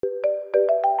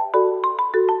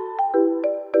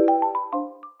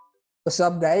What's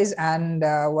up, guys, and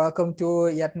welcome to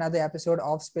yet another episode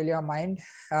of Spill Your Mind.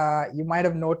 You might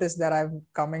have noticed that I'm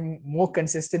coming more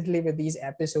consistently with these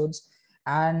episodes,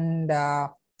 and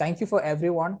thank you for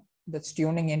everyone that's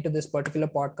tuning into this particular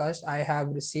podcast. I have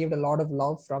received a lot of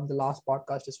love from the last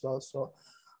podcast as well. So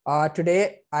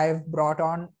today I've brought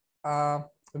on a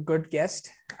good guest.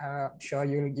 Sure,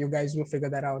 you guys will figure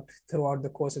that out throughout the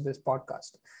course of this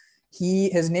podcast.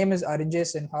 His name is Arinjay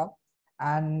Sinha,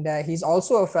 and he's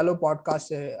also a fellow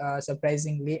podcaster,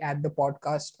 surprisingly, at a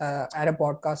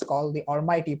podcast called the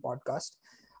Almighty Podcast.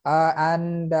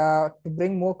 And To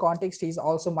bring more context, he's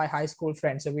also my high school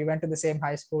friend, so we went to the same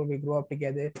high school, we grew up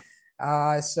together.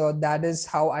 So that is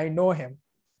how I know him,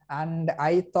 and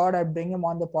I thought I'd bring him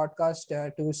on the podcast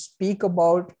to speak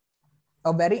about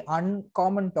a very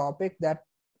uncommon topic that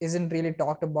isn't really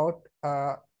talked about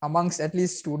amongst at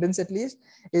least students, at least,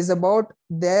 is about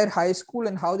their high school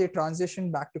and how they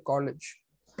transition back to college.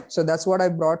 So that's what I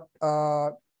brought. I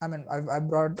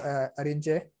brought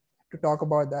Arinjay to talk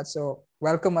about that. So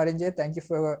welcome, Arinjay. Thank you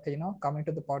for coming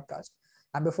to the podcast.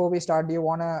 And before we start, do you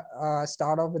want to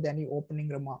start off with any opening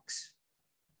remarks?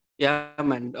 Yeah,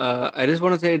 man. I just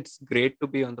want to say it's great to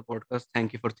be on the podcast.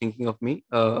 Thank you for thinking of me.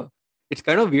 It's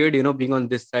kind of weird, being on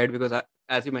this side because,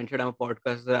 as you mentioned, I'm a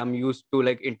podcaster. I'm used to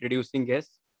like introducing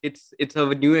guests. It's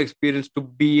a new experience to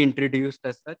be introduced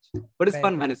as such, but it's Right.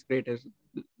 fun, man. It's great.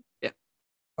 Yeah.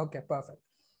 Okay, perfect.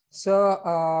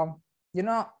 So, you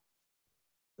know,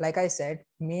 like I said,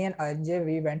 me and Ajay,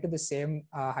 we went to the same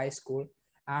high school.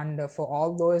 And for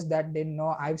all those that didn't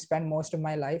know, I've spent most of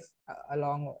my life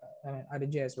along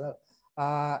Ajay as well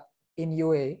in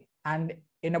UAE and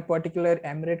in a particular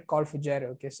emirate called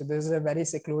Fujairah. Okay, so this is a very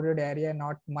secluded area,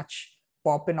 not much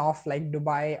popping off like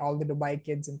Dubai, all the Dubai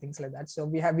kids and things like that. So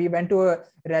we went to a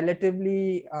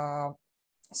relatively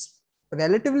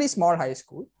small high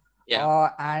school,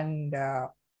 Yeah. and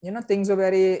things were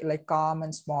very like calm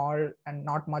and small and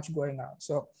not much going on.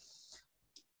 So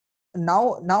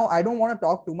now I don't want to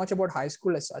talk too much about high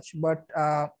school as such, but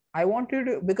I wanted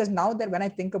to, because now that when I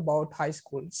think about high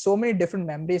school, so many different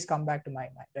memories come back to my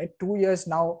mind, right? 2 years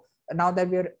now that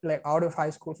we're like out of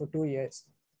high school for 2 years,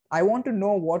 I want to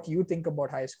know what you think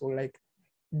about high school. Like,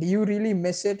 do you really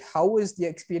miss it? How is the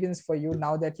experience for you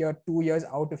now that you're 2 years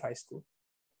out of high school?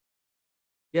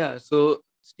 Yeah. So,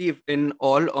 Steve, in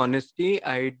all honesty,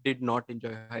 I did not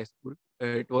enjoy high school.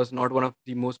 It was not one of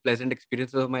the most pleasant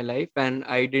experiences of my life, and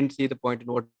I didn't see the point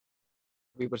in what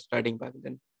we were studying back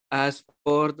then. As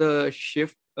for the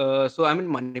shift, so I'm in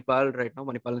Manipal right now,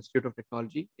 Manipal Institute of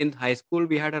Technology. In high school,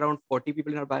 we had around 40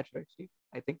 people in our batch, right, Steve?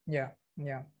 I think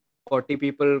Yeah. 40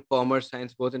 people, commerce,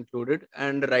 science, both included.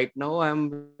 And right now, I'm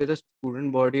with a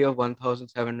student body of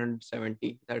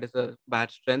 1,770. That is a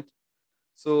batch strength.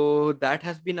 So that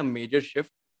has been a major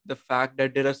shift. The fact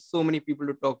that there are so many people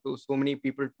to talk to, so many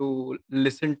people to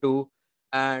listen to,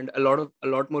 and a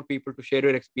lot more people to share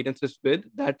your experiences with.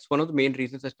 That's one of the main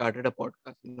reasons I started a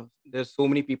podcast. There's so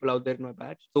many people out there in my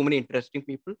batch, so many interesting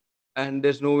people, and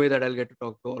there's no way that I'll get to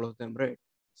talk to all of them, right?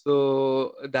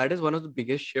 So that is one of the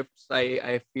biggest shifts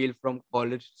I feel from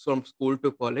college, from school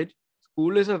to college.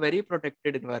 School is a very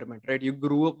protected environment, right? You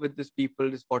grew up with these people,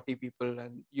 these 40 people,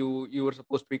 and you were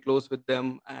supposed to be close with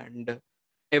them, and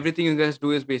everything you guys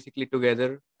do is basically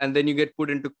together. And then you get put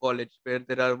into college where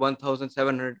there are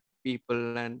 1,700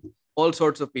 people and all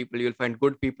sorts of people. You'll find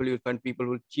good people, you'll find people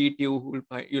who'll cheat you,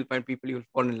 you'll find people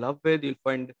you'll fall in love with, you'll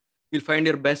find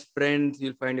your best friends,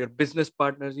 you'll find your business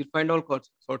partners, you'll find all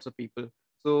sorts of people.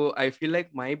 So I feel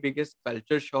like my biggest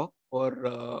culture shock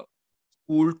for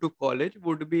school to college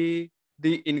would be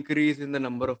the increase in the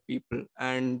number of people.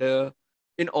 And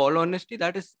in all honesty,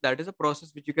 that is a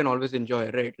process which you can always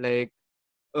enjoy, right? Like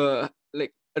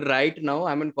right now,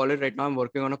 I'm in college right now, I'm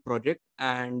working on a project,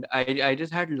 and I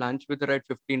just had lunch with the right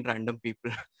 15 random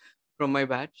people from my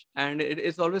batch, and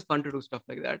it's always fun to do stuff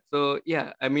like that. So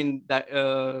yeah, I mean that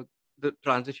the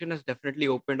transition has definitely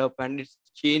opened up, and it's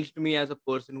changed me as a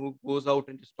person who goes out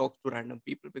and just talks to random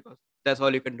people, because that's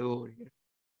all you can do over here.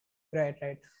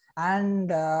 Right.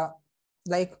 And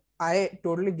like, I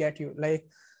totally get you. Like,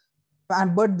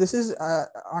 and but this is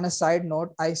on a side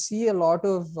note, I see a lot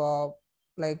of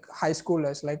like high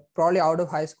schoolers, like probably out of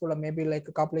high school or maybe like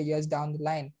a couple of years down the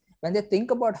line, when they think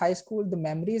about high school, the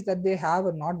memories that they have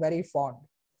are not very fond.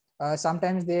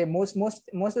 Sometimes they most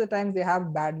of the times they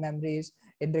have bad memories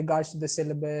in regards to the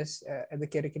syllabus, the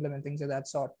curriculum and things of that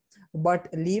sort. But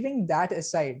leaving that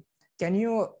aside, can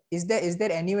you is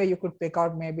there any way you could pick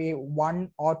out maybe one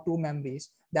or two memories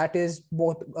that is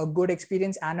both a good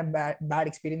experience and a bad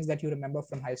experience that you remember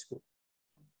from high school?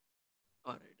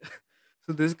 All right.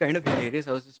 So this is kind of hilarious.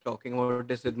 I was just talking about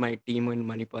this with my team in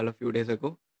Manipal a few days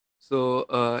ago. So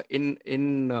in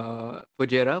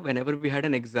Fujairah, whenever we had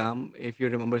an exam, if you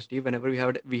remember, Steve, whenever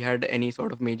we had any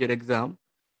sort of major exam,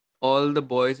 all the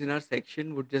boys in our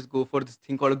section would just go for this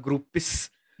thing called a groupis,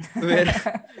 where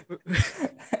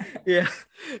yeah,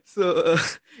 so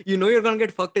you're gonna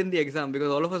get fucked in the exam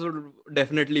because all of us would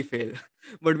definitely fail,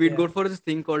 but we'd Yeah, go for this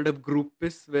thing called a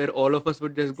groupis, where all of us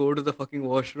would just go to the fucking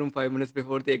washroom 5 minutes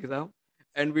before the exam,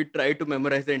 and we try to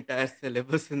memorize the entire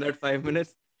syllabus in that 5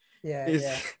 minutes. yeah, Is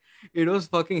yeah, it was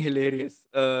fucking hilarious.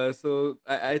 So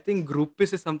I think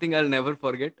groupis is something I'll never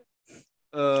forget.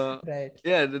 uh right.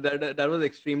 yeah, that was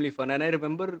extremely fun. And I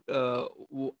remember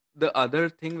the other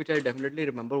thing which I definitely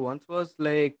remember once was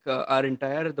like our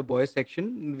entire the boys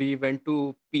section, we went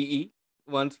to PE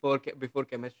once for before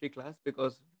chemistry class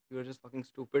because we were just fucking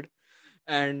stupid.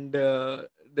 And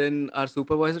then our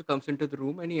supervisor comes into the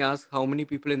room and he asks how many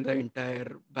people in the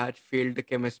entire batch failed the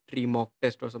chemistry mock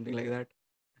test or something like that.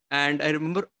 And I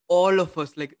remember all of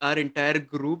us, like our entire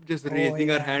group, just Oh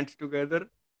raising our yeah, hands together.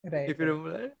 right, If you right.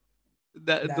 remember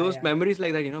that, That, those yeah, memories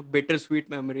like that, bittersweet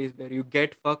memories where you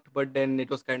get fucked, but then it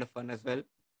was kind of fun as well.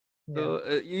 yeah,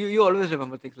 So you always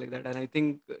remember things like that, and I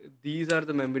think these are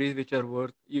the memories which are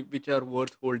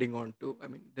worth holding on to. I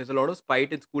mean, there's a lot of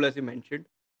spite in school, as you mentioned.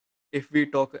 If we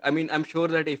talk, I mean, I'm sure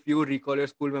that if you recall your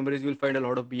school memories, you'll find a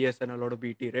lot of BS and a lot of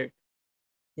BT, right?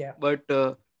 yeah,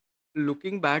 But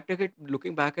looking back at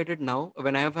it now,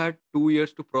 when I have had 2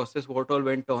 years to process what all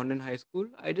went on in high school,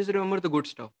 I just remember the good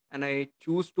stuff, and I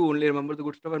choose to only remember the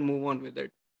good stuff and move on with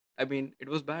it. I mean, it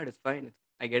was bad, it's fine,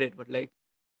 I get it, but like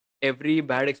every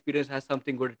bad experience has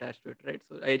something good attached to it, right?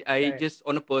 So I right. just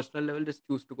on a personal level just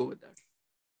choose to go with that.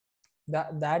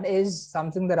 That is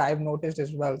something that I've noticed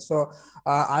as well. So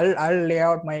I'll lay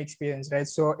out my experience, right?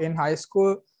 So in high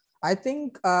school, I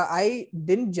think I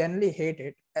didn't generally hate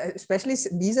it. Especially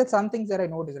these are some things that I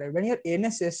noticed, right? When you're in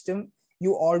a system,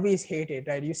 you always hate it,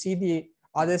 right? You see the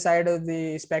other side of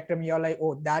the spectrum, you're like,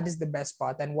 oh, that is the best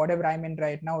path, and whatever I'm in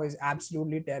right now is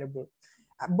absolutely terrible.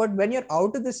 But when you're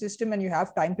out of the system and you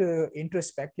have time to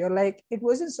introspect, you're like, it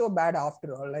wasn't so bad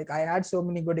after all. Like I had so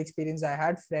many good experiences, I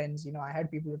had friends, I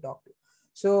had people to talk to.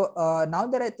 So now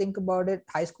that I think about it,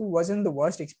 high school wasn't the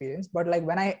worst experience, but like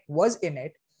when I was in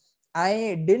it,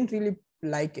 I didn't really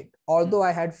like it. Although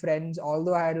I had friends,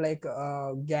 although I had like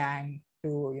a gang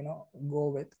to go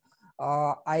with,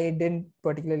 I didn't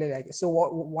particularly like it. So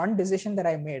one decision that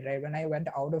I made, right, when I went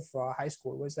out of high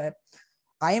school was that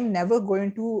I am never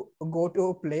going to go to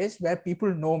a place where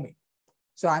people know me.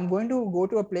 So I'm going to go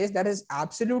to a place that is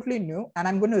absolutely new, and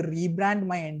I'm going to rebrand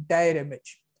my entire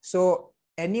image. So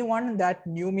anyone that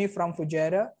knew me from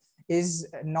Fujairah is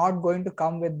not going to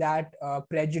come with that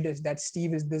prejudice that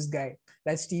Steve is this guy,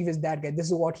 that Steve is that guy. This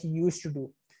is what he used to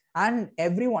do. And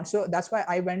everyone, so that's why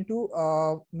I went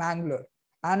to Mangalore.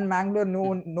 And Mangalore,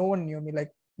 no one knew me,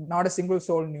 like not a single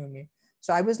soul knew me.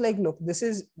 So I was like, look, this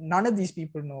is none of these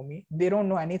people know me. They don't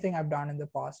know anything I've done in the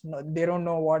past. No, they don't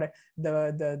know what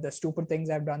the stupid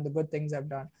things I've done, the good things I've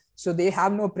done. So they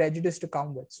have no prejudice to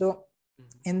come with. So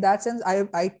Mhm. in that sense,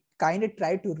 I kind of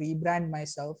tried to rebrand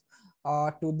myself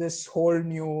to this whole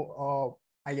new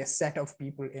I guess set of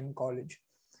people in college.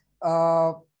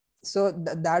 Uh, so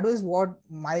that was what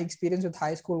my experience with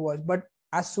high school was. But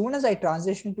as soon as I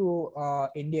transitioned to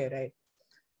India, right,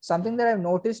 something that I've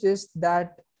noticed is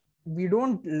that we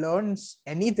don't learn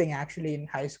anything actually in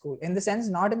high school, in the sense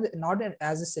not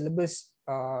as a syllabus,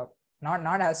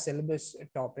 not as syllabus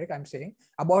topic. I'm saying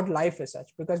about life as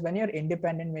such, because when you're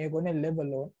independent, when you're going to live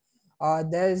alone,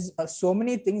 there's so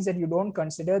many things that you don't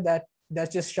consider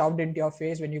that's just shoved into your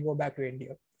face when you go back to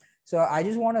India. So I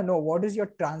just want to know what is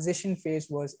your transition phase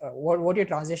was, what your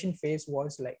transition phase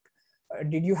was like.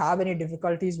 Did you have any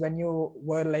difficulties when you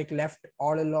were like left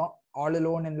all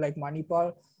alone in like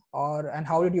Manipal, or and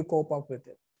how did you cope up with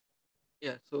it?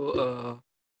 Yeah, so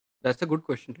that's a good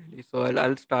question, really. So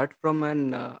I'll start from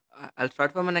an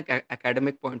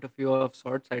academic point of view of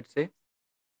sorts, I'd say.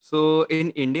 So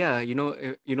in India,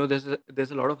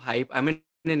 there's a lot of hype. I'm in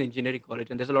an engineering college,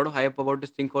 and there's a lot of hype about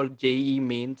this thing called JEE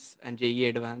Mains and JEE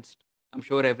Advanced. I'm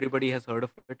sure everybody has heard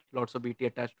of it. Lots of BT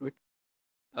attached to it.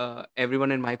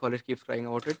 Everyone in my college keeps crying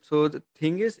about it. So the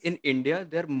thing is, in India,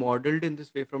 they're modeled in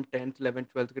this way from 10th,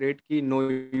 11th, 12th grade. Ki, no,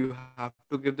 you have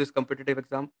to give this competitive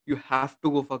exam. You have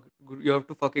to you have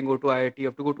to fucking go to IIT. You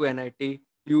have to go to NIT.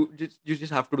 You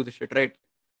just have to do this shit, right?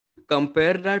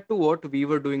 Compare that to what we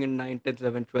were doing in 9th, 10th,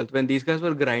 11th, 12th, when these guys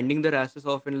were grinding their asses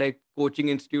off in like coaching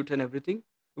institutes and everything.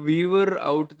 We were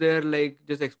out there like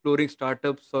just exploring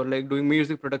startups or like doing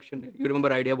music production. You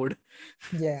remember Idea Board?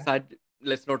 Yeah. Sad,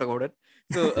 let's not talk about it.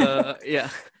 So yeah.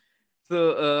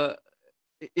 So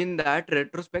in that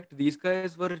retrospect, these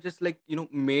guys were just like,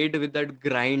 made with that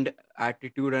grind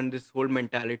attitude and this whole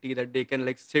mentality that they can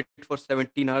like sit for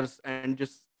 17 hours and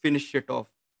just finish it off.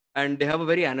 And they have a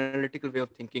very analytical way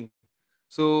of thinking.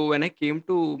 So when I came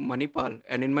to Manipal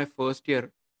and in my first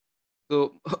year,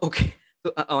 so okay,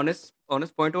 so honest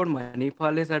point about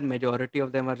Manipal is that majority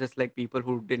of them are just like people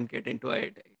who didn't get into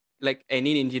IIT. Like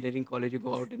any engineering college you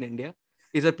go out in India,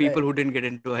 these are people Right. who didn't get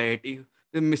into IIT.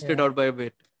 They missed it Yeah. out by a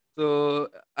bit. So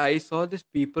I saw these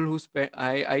people who spent.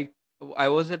 I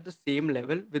was at the same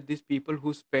level with these people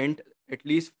who spent at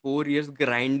least 4 years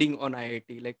grinding on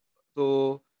IIT. Like,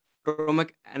 so from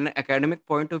an academic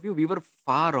point of view, we were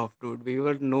far off, dude. We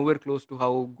were nowhere close to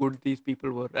how good these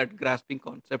people were at grasping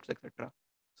concepts, etc.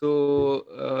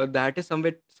 So that is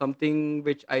something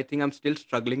which I think I'm still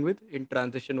struggling with in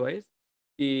transition wise.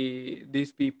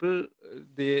 These people,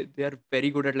 they are very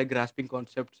good at like grasping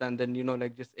concepts and then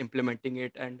like just implementing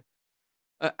it. And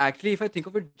actually, if I think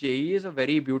of it, JEE is a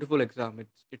very beautiful exam.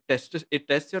 It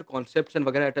tests your concepts and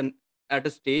वगैरह at a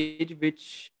stage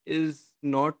which is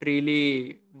not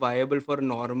really viable for a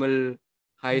normal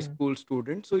high Mm. school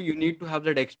student. So you need to have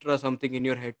that extra something in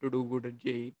your head to do good at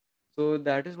JEE. So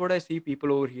that is what I see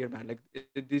people over here, man. Like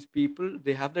these people,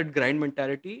 they have that grind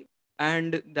mentality,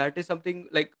 and that is something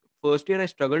like first year I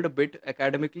struggled a bit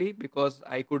academically because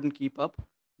I couldn't keep up,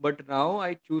 but now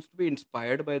I choose to be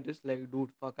inspired by this. Like,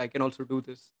 dude, fuck, I can also do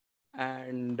this.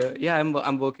 And yeah,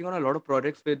 I'm working on a lot of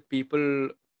projects with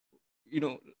people.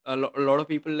 A lot of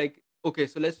people like. Okay,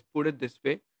 so let's put it this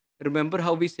way. Remember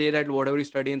how we say that whatever you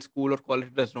study in school or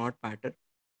college does not matter,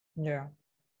 Yeah.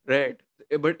 right?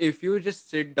 But if you just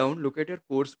sit down, look at your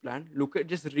course plan,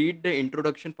 just read the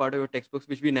introduction part of your textbooks,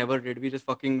 which we never did. We just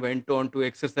fucking went on to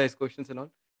exercise questions and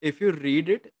all. If you read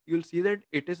it, you'll see that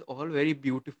it is all very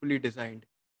beautifully designed.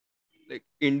 Like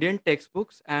Indian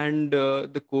textbooks and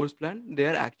the course plan, they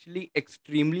are actually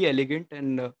extremely elegant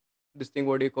and this thing,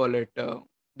 what do you call it?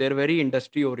 They're very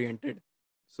industry oriented. Mm.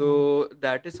 So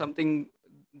that is something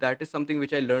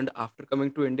which I learned after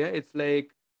coming to India. It's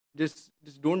like just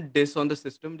don't diss on the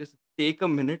system. Just take a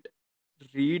minute,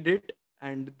 read it,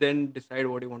 and then decide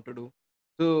what you want to do.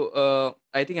 So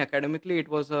I think academically it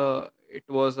was a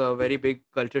very big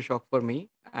culture shock for me,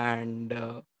 and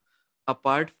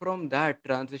apart from that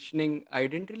transitioning, I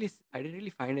didn't really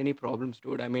find any problems,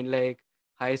 dude. I mean, like,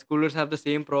 high schoolers have the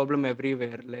same problem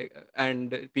everywhere, like,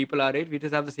 and people our age, we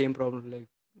just have the same problem,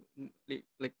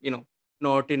 like,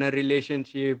 not in a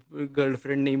relationship,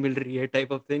 girlfriend email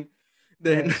type of thing.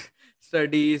 Then Right.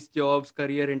 studies, jobs,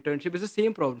 career, internship is the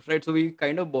same problems, right? So we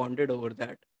kind of bonded over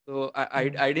that. So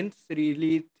Mm.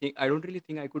 I don't really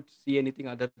think I could see anything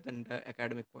other than the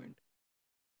academic point.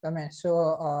 I mean, so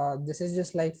this is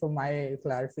just like for my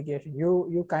clarification.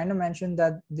 You kind of mentioned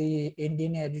that the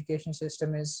Indian education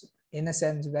system is, in a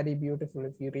sense, very beautiful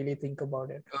if you really think about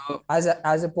it, uh,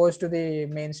 as opposed to the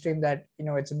mainstream that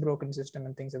it's a broken system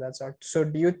and things of that sort. So,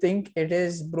 do you think it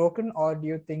is broken, or do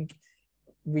you think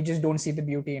we just don't see the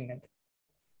beauty in it?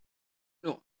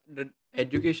 No, the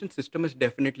education system is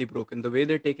definitely broken. The way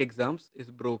they take exams is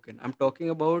broken. I'm talking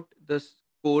about this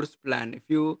course plan.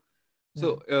 So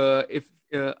Mm. if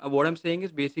what I'm saying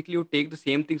is basically you take the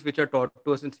same things which are taught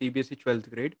to us in CBSE 12th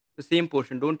grade, the same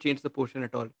portion. Don't change the portion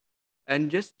at all, and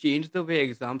just change the way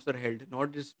exams are held.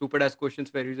 Not just stupid ass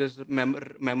questions where you just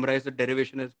memorize the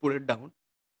derivation and put it down.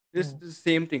 Just Mm. the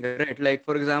same thing, right? Like,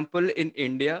 for example, in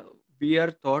India, we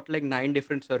are taught like 9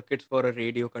 different circuits for a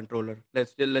radio controller.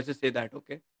 Let's just say that,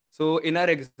 okay? So in our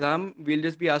exam, we'll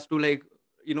just be asked to like,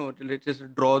 let's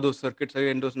just draw those circuits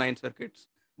again, those 9 circuits.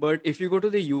 But if you go to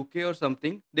the UK or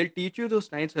something, they'll teach you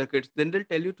those 9 circuits. Then they'll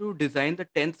tell you to design the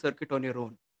 10th circuit on your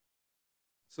own.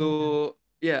 Mm. So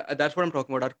yeah, that's what I'm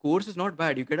talking about. Our course is not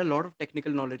bad. You get a lot of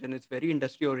technical knowledge and it's very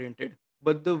industry oriented.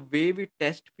 But the way we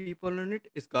test people on it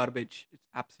is garbage. It's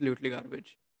absolutely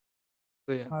garbage.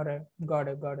 So yeah. All right, got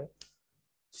it, got it.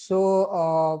 So,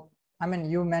 I mean,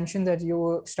 you mentioned that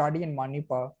you study in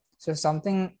Manipal. So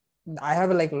something I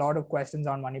have like a lot of questions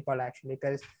on Manipal actually,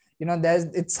 because there's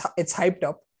it's hyped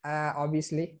up,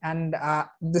 obviously, and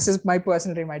this is my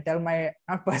personal dream. I tell my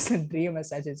not personal dream as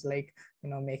such. It's like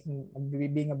making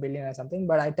being a billionaire or something.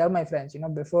 But I tell my friends,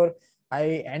 before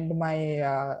I end my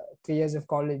 3 years of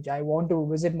college, I want to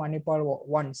visit Manipal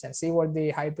once and see what the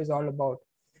hype is all about.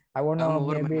 I want Come to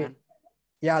over, my maybe, man.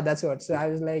 yeah, that's what. So I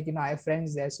was like, I have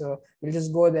friends there, so we'll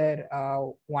just go there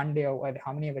one day or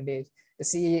how many other days to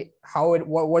see how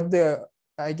what the,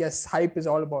 I guess, hype is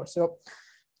all about. So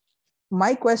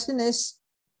my question is,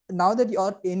 now that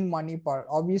you're in Manipur,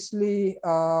 obviously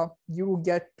you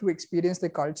get to experience the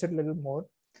culture a little more,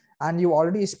 and you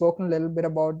already spoken a little bit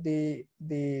about the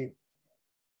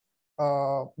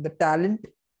the talent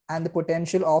and the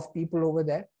potential of people over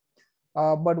there.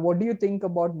 But what do you think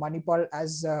about Manipal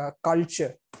as a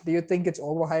culture? Do you think it's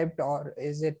overhyped or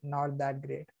is it not that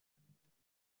great?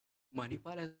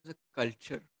 Manipal as a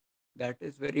culture, that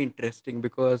is very interesting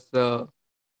because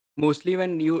mostly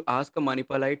when you ask a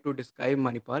Manipalite to describe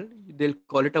Manipal, they'll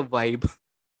call it a vibe.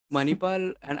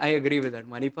 Manipal, and I agree with that.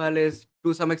 Manipal is,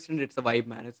 to some extent, it's a vibe,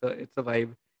 man. It's a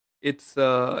vibe. It's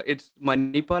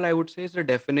Manipal. I would say is the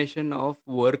definition of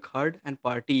work hard and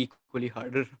party equally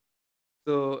harder.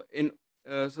 So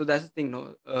that's the thing.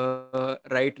 No,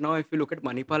 right now, if you look at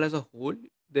Manipal as a whole,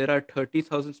 there are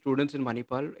 30,000 students in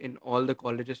Manipal in all the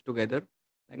colleges together,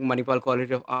 like Manipal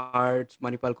College of Arts,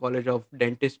 Manipal College of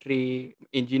Dentistry,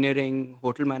 Engineering,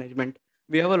 Hotel Management.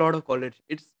 We have a lot of college.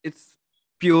 It's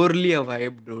purely a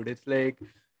vibe, dude. It's like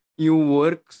you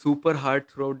work super hard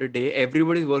throughout the day.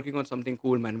 Everybody's working on something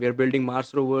cool, man. We are building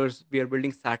Mars rovers. We are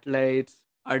building satellites.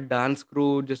 Our dance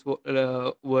crew just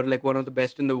were like one of the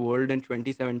best in the world in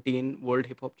 2017 World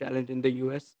Hip Hop Challenge in the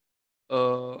US.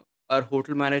 Uh, our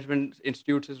hotel management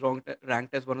institutes is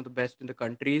ranked as one of the best in the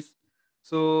countries.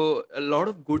 So a lot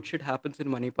of good shit happens in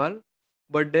Manipal.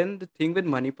 But then the thing with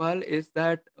Manipal is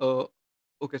that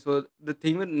okay, so the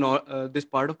thing with this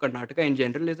part of Karnataka in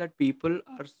general is that people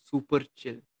are super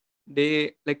chill.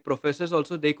 They, like professors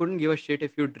also, they couldn't give a shit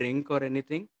if you drink or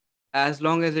anything, as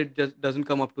long as it just doesn't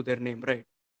come up to their name, right?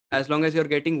 As long as you're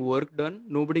getting work done,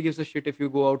 nobody gives a shit if you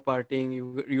go out partying,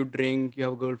 you drink, you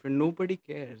have a girlfriend, nobody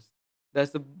cares.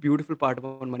 That's the beautiful part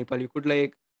about Manipal. You could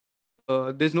like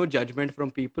there's no judgment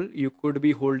from people. You could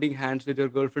be holding hands with your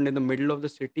girlfriend in the middle of the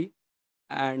city,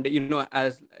 and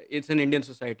as it's an Indian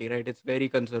society, right? It's very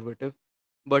conservative.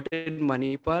 But in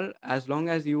Manipal, as long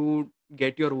as you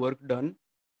get your work done,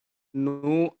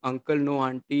 no uncle, no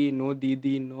auntie, no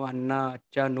didi, no anna,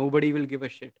 acha, nobody will give a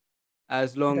shit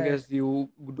as long Right. as you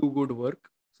do good work.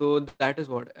 So that is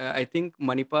what I think.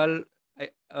 Manipal, I,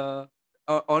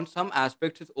 on some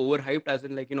aspects, it's overhyped, as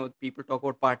in, like, people talk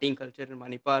about partying culture in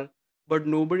Manipal, but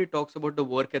nobody talks about the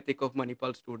work ethic of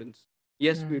Manipal students.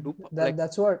 Yes, we do. Like,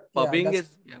 That's what, yeah, pubbing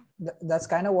is, yeah. that's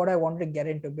kind of what I wanted to get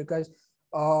into, because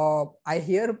I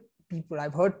hear people,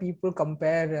 I've heard people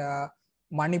compare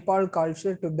Manipal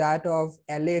culture to that of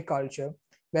LA culture,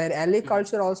 where LA Mhm.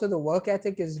 culture also the work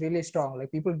ethic is really strong.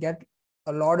 Like people get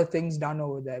a lot of things done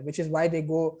over there, which is why they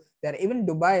go there. Even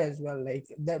Dubai as well. Like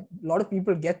that, a lot of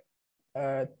people get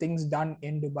things done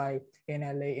in Dubai, in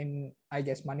LA, in I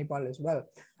guess Manipal as well.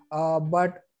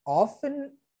 But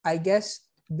often, I guess,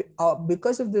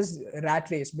 because of this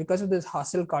rat race, because of this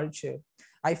hustle culture,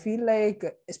 I feel like,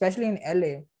 especially in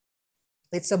LA,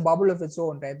 it's a bubble of its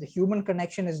own, right? The human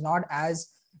connection is not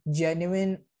as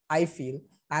genuine, I feel,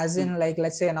 as Mm. in, like,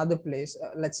 let's say another place,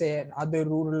 let's say another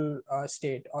rural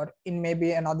state, or in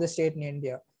maybe another state in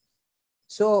India.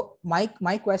 So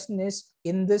my question is,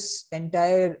 in this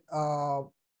entire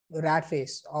rat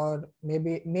race, or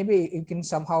maybe you can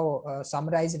somehow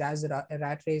summarize it as a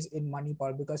rat race in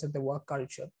Manipal because of the work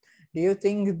culture. Do you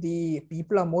think the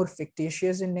people are more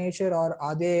fictitious in nature, or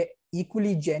are they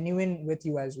equally genuine with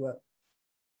you as well?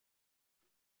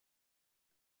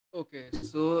 Okay,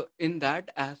 so in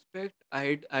that aspect,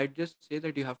 I'd just say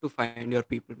that you have to find your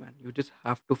people, man. You just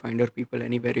have to find your people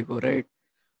anywhere you go, right?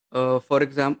 For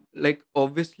example, like,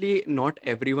 obviously not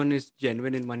everyone is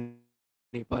genuine in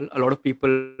Manipal. A lot of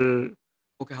people.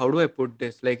 Okay, how do I put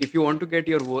this? Like, if you want to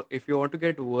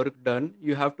get work done,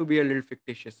 you have to be a little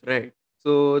fictitious, right?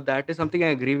 So that is something I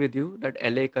agree with you. That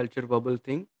LA culture bubble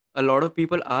thing. A lot of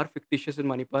people are fictitious in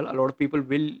Manipal. A lot of people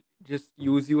will just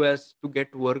use you as to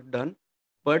get work done.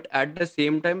 But at the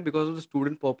same time, because of the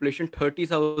student population,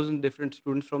 30,000 different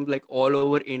students from like all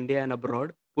over India and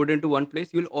abroad put into one place,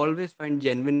 you'll always find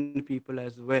genuine people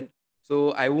as well.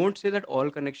 So I won't say that all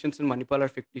connections in Manipal are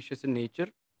fictitious in nature,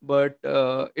 but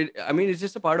I mean, it's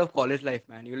just a part of college life,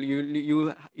 man.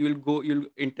 You'll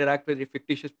interact with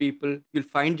fictitious people. You'll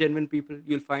find genuine people.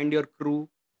 You'll find your crew,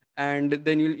 and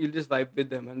then you'll just vibe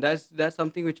with them. And that's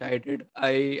something which I did.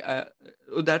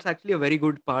 That's actually a very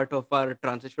good part of our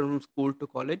transition from school to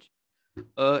college.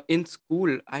 In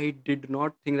school, I did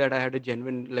not think that I had a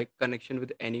genuine like connection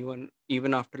with anyone,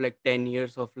 even after like 10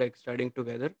 years of like studying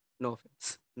together. No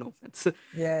offense, no offense.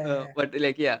 Yeah. But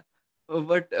like, yeah.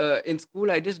 But in school,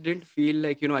 I just didn't feel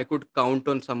like I could count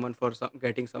on someone for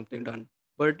getting something done.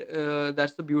 But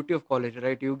that's the beauty of college,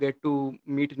 right? You get to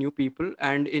meet new people,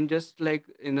 and in just like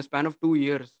in the span of 2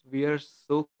 years, we are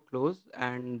so close.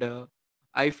 And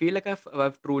I feel like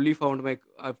I've truly found my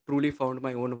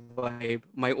own vibe,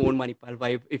 my own Manipal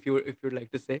vibe, if you'd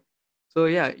like to say. So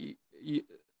yeah,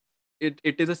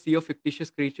 it is a sea of fictitious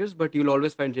creatures, but you'll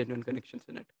always find genuine connections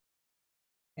in it.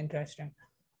 Interesting.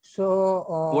 So,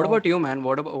 What about you, man?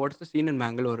 What's the scene in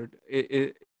Mangalore? Is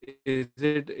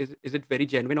it very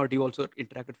genuine, or do you also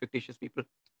interact with fictitious people?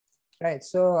 right.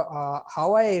 So,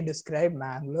 how I describe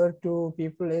Mangalore to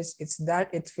people is it's that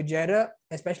it's Fujairah,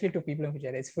 especially to people in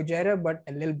Fujairah. It's Fujairah, but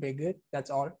a little bigger. That's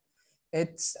all.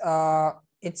 It's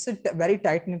very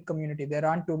tight knit community. There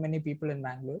aren't too many people in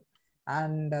Mangalore,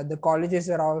 and the colleges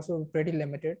are also pretty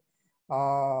limited.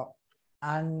 Uh,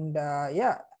 and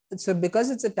Yeah, so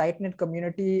because it's a tight knit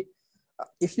community,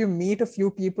 if you meet a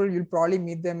few people, you'll probably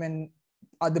meet them in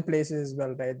other places as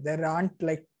well, right? There aren't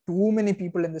like too many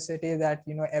people in the city that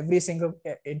every single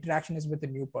interaction is with a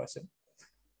new person.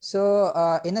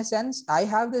 So in a sense, I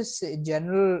have this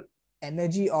general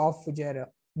energy of Fujairah,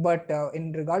 but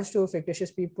in regards to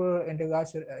fictitious people, in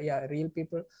regards to real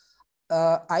people,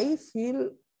 I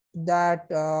feel that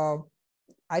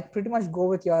I pretty much go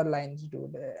with your lines,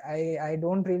 dude. I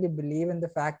don't really believe in the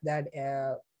fact that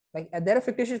there are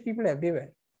fictitious people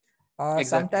everywhere.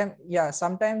 Exactly.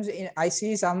 Sometimes I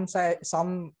see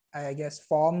some I guess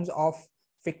forms of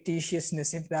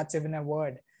fictitiousness, if that's even a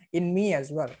word, in me as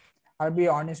well. I'll be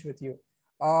honest with you.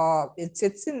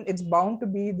 It's bound to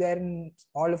be there in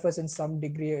all of us in some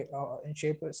degree,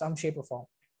 in some shape or form.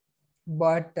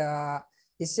 But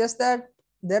it's just that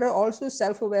there are also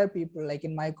self-aware people. Like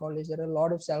in my college, there are a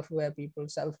lot of self-aware people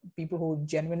who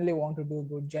genuinely want to do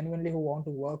good, genuinely who want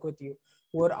to work with you,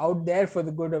 who are out there for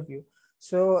the good of you.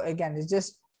 So again, it's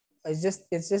just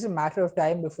a matter of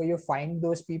time before you find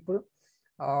those people.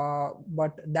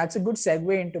 But that's a good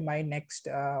segue into my next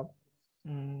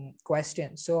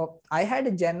question. So I had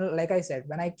a general, like I said,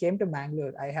 when I came to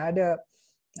Mangalore, I had a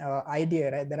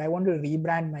idea, right, that I want to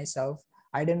rebrand myself.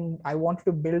 I wanted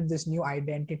to build this new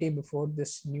identity before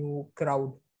this new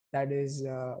crowd that is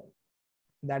uh,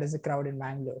 that is the crowd in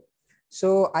Mangalore.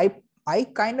 So I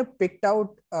kind of picked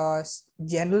out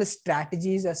general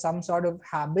strategies or some sort of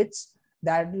habits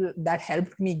that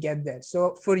helped me get there.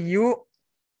 So for you,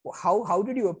 how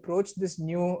did you approach this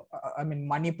new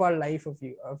Manipal life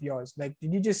of yours? Like,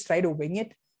 did you just try to wing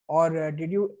it, or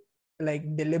did you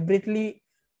like deliberately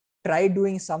try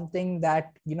doing something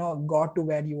that got to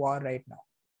where you are right now?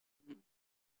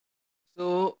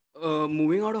 So,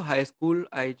 moving out of high school,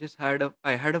 I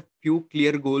had a few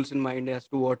clear goals in mind as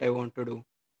to what I want to do.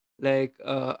 Like,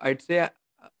 I'd say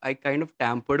I kind of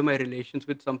tampered my relations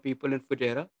with some people in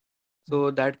Fujairah, Mm.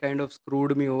 so that kind of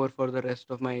screwed me over for the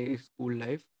rest of my school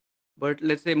life. But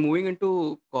let's say moving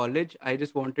into college, I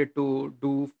just wanted to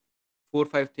do 4 or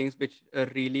 5 things which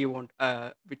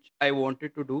I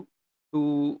wanted to do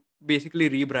to basically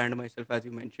rebrand myself, as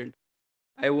you mentioned.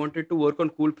 I wanted to work on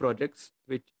cool projects,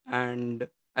 and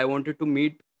I wanted to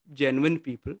meet genuine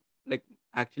people, like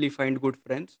actually find good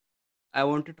friends. I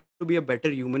wanted to be a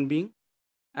better human being,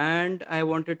 and I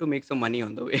wanted to make some money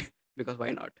on the way because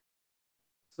why not?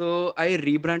 So I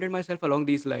rebranded myself along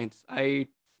these lines. I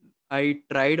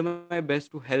tried my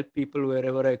best to help people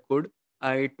wherever I could.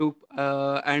 I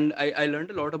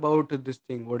learned a lot about this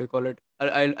thing. What do you call it?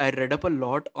 I read up a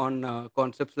lot on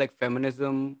concepts like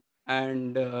feminism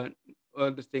and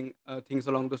things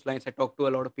along those lines. I talked to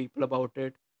a lot of people about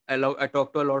it. I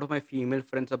talked to a lot of my female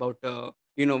friends about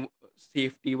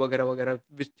safety, वगैरह वगैरह,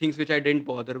 which things which I didn't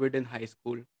bother with in high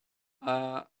school.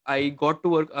 I got to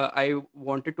work. I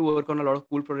wanted to work on a lot of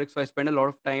cool projects, so I spent a lot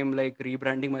of time like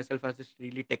rebranding myself as this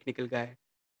really technical guy.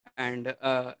 And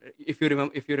if you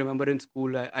remember in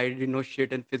school, I didn't know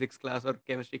shit in physics class or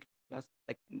chemistry class.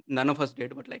 Like none of us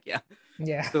did, but like yeah.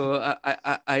 Yeah. So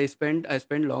I spent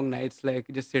long nights like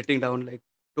just sitting down like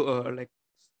to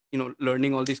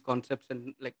learning all these concepts,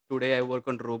 and like today I work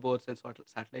on robots and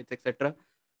satellites, etc.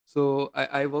 So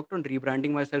I worked on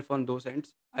rebranding myself on those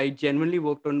ends. I genuinely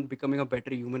worked on becoming a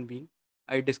better human being.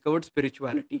 I discovered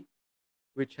spirituality,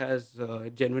 which has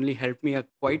genuinely helped me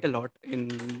quite a lot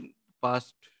in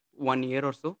past 1 year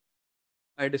or so.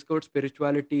 I discovered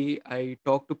spirituality. I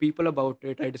talked to people about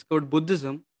it. I discovered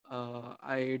Buddhism.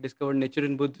 I discovered nature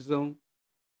in Buddhism.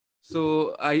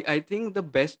 So I think the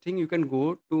best thing you can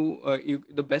go to,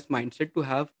 the best mindset to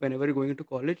have whenever you're going into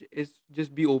college is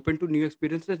just be open to new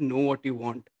experiences, know what you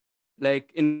want.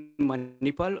 Like in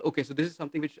Manipal, okay, so this is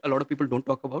something which a lot of people don't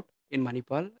talk about. In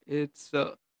Manipal, it's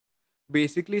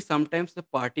basically sometimes the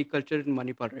party culture in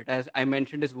Manipal, right? As I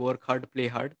mentioned, is work hard, play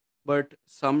hard. But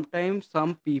sometimes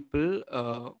some people,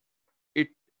 it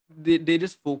they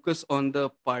just focus on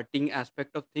the partying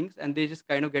aspect of things, and they just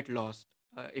kind of get lost.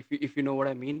 If you know what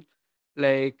I mean,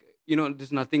 like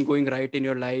there's nothing going right in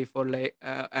your life, or like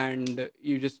and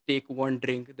you just take one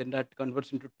drink, then that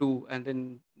converts into two, and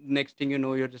then next thing you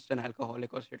know, you're just an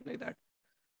alcoholic or shit like that.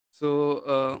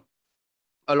 So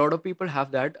a lot of people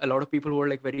have that. A lot of people who are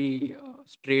like very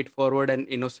straightforward and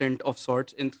innocent of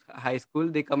sorts in high school,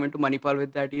 they come into Manipal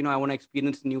with that, I want to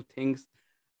experience new things,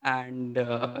 and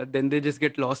then they just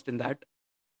get lost in that.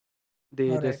 They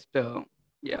All right. just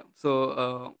yeah.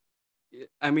 So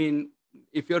I mean,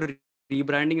 if you're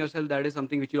rebranding yourself, that is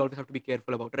something which you always have to be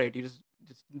careful about, right? You just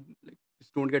like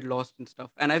just don't get lost in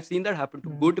stuff. And I've seen that happen to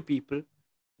Mm, good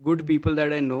mm. people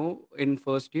that I know in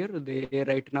first year. They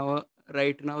right now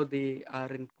they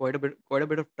are in quite a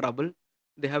bit of trouble.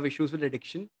 They have issues with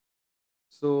addiction.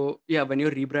 So yeah, when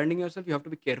you're rebranding yourself, you have to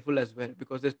be careful as well,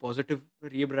 because there's positive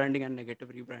rebranding and negative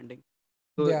rebranding.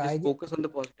 So Yeah, just focus on the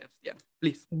positives. Yeah,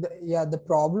 please. the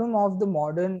problem of the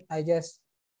modern, I guess,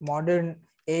 modern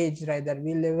age, right, that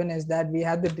we live in is that we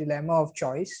have the dilemma of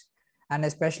choice. And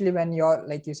especially when you're,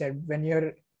 like you said, when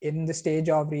you're in the stage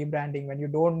of rebranding, when you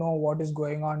don't know what is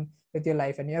going on with your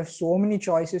life and you have so many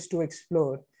choices to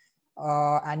explore,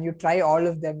 and you try all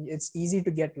of them, it's easy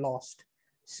to get lost.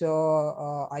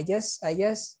 So I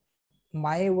guess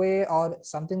my way, or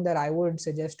something that I would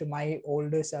suggest to my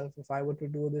older self if I were to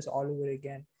do this all over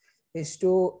again, is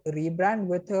to rebrand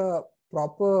with a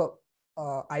proper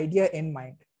idea in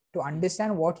mind, to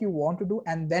understand what you want to do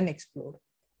and then explore.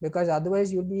 Because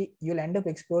otherwise you'll end up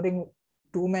exploring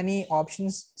too many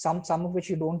options, some of which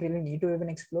you don't really need to even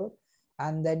explore,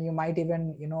 and then you might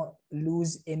even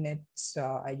lose in its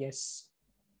I guess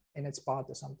in its path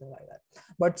or something like that.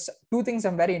 But two things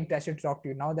I'm very interested to talk to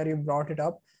you now that you brought it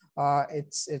up. I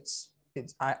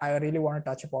really want to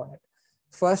touch upon it.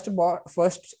 First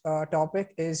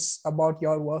topic is about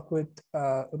your work with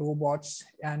robots,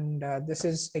 and this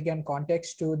is again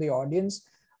context to the audience.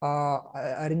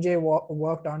 Arinjay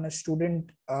worked on a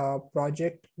student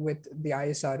project with the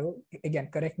ISRO. Again,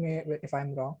 correct me if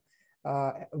I'm wrong.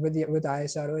 With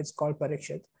ISRO, it's called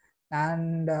Parikshit,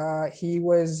 and he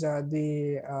was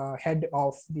the head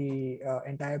of the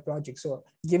entire project. So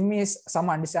give me some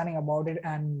understanding about it,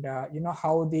 and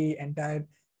how the entire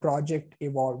project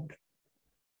evolved.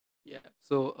 Yeah.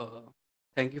 So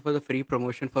thank you for the free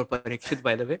promotion for Parikshit,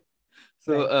 by the way.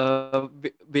 So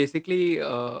Right. basically,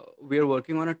 we are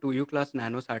working on a 2U class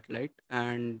nano satellite,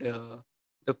 and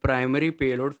the primary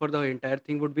payload for the entire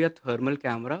thing would be a thermal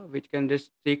camera, which can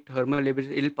just take thermal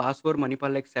images. It'll pass for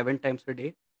Manipal like 7 times a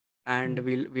day, and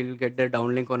Mm. we'll get the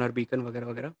downlink on our beacon, वगैरह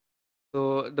वगैरह.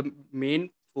 So the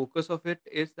main focus of it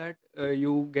is that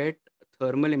you get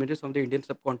thermal images from the Indian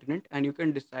subcontinent, and you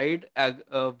can decide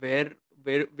where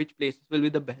which places will be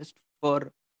the best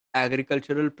for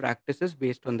agricultural practices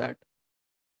based on that.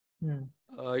 Mm.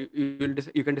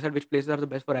 You can decide which places are the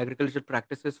best for agricultural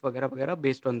practices, वगैरह वगैरह,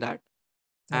 based on that.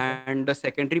 Okay. And the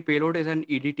secondary payload is an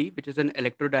EDT, which is an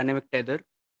electrodynamic tether.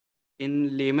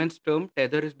 In layman's term,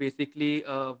 tether is basically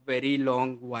a very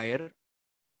long wire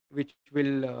which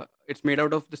will it's made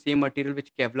out of the same material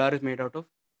which Kevlar is made out of.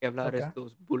 Kevlar is Okay.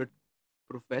 those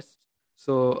bulletproof vests.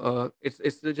 So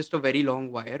it's just a very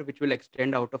long wire which will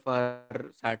extend out of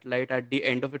our satellite at the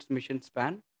end of its mission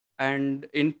span. And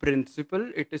in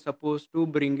principle, it is supposed to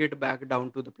bring it back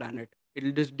down to the planet.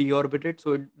 It'll just deorbit it,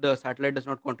 so the satellite does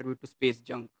not contribute to space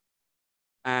junk.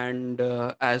 And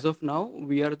as of now,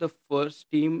 we are the first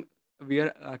team. We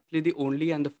are actually the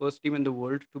only and the first team in the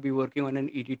world to be working on an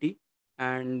EDT.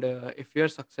 And if we are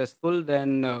successful,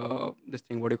 then this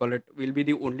thing, what do you call it, we'll be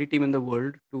the only team in the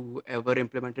world to ever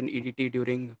implement an EDT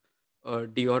during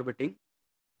deorbiting.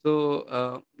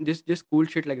 So just cool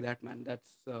shit like that, man. That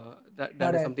All is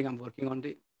right. something I'm working on.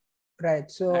 The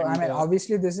Right. So, I and mean,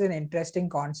 obviously, this is an interesting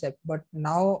concept, but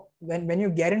now when you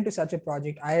get into such a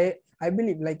project, I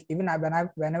believe, like, even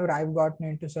whenever I've gotten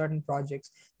into certain projects,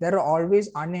 there are always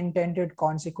unintended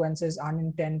consequences,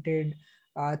 unintended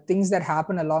things that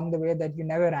happen along the way that you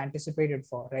never anticipated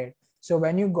for, right? So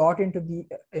when you got into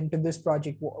this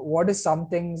project, what is some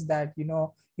things that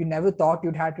you never thought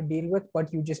you'd have to deal with,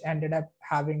 but you just ended up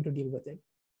having to deal with it?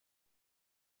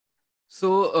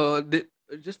 So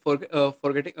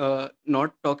forgetting,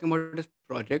 not talking about this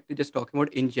project, just talking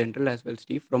about in general as well,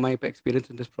 Steve. From my experience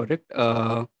in this project,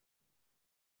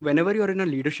 whenever you're in a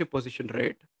leadership position,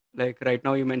 right? Like right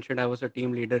now, you mentioned I was a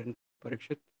team leader in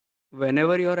Parikshit.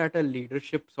 Whenever you're at a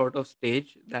leadership sort of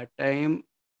stage, that time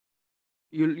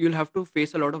you'll have to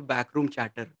face a lot of backroom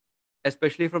chatter,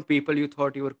 especially from people you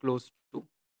thought you were close to.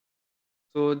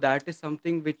 So that is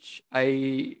something which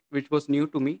was new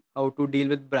to me, how to deal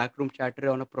with backroom chatter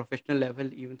on a professional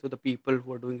level, even though the people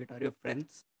who are doing it are your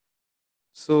friends.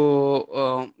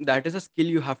 So that is a skill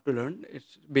you have to learn.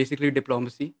 It's basically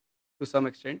diplomacy to some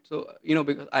extent. So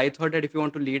because I thought that if you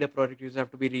want to lead a project, you just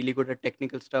have to be really good at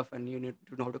technical stuff and you need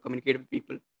to know how to communicate with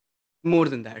people. More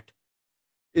than that,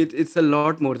 it's a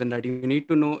lot more than that. You need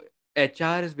to know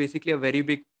HR is basically a very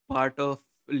big part of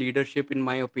leadership, in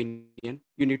my opinion.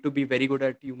 You need to be very good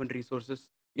at human resources.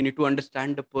 You need to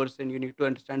understand the person. You need to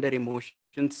understand their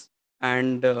emotions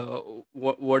and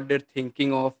what they're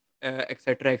thinking of,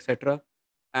 etc., etc.,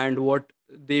 and what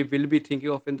they will be thinking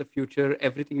of in the future.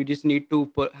 Everything, you just need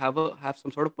to have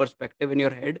some sort of perspective in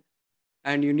your head,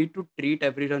 and you need to treat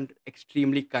everyone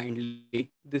extremely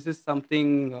kindly. This is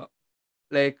something.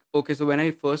 Like, okay, so when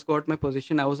I first got my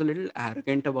position, I was a little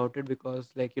arrogant about it, because,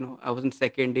 like, I was in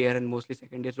second year, and mostly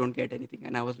second years don't get anything,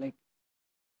 and I was like,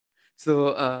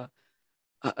 so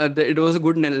it was a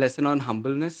good lesson on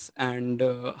humbleness and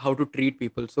how to treat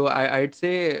people. So I'd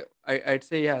say,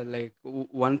 yeah, like,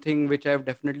 one thing which I've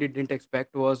definitely didn't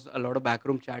expect was a lot of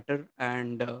backroom chatter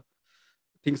and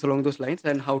things along those lines,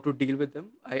 and how to deal with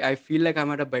them. I feel like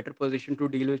I'm at a better position to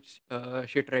deal with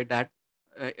shit right that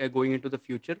going into the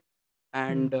future.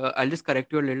 And Hmm. I'll just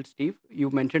correct you a little, Steve. You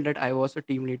mentioned that I was a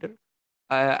team leader.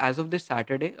 As of this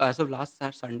Saturday, as of last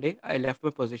Sunday, I left my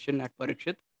position at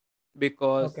Parikshit,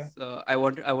 because Okay. I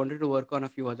wanted to work on a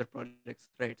few other projects,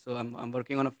 right? So I'm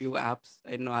working on a few apps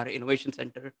in our innovation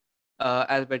center.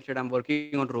 As mentioned, I'm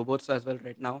working on robots as well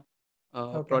right now.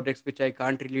 Okay. Projects which I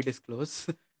can't really disclose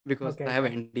because I Okay. have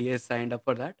Okay. NDAs signed up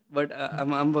for that. But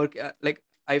Hmm. I'm working, like,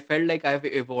 I felt like I've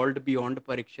evolved beyond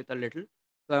Parikshit a little.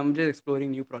 So I'm just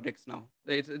exploring new projects now.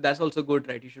 That's also good,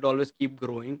 right? You should always keep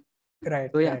growing.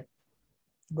 Right. So yeah. Right.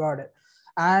 Got it.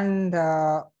 And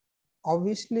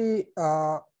obviously,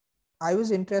 I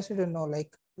was interested to know,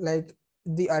 like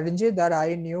the Arinjit that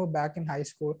I knew back in high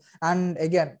school, and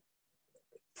again,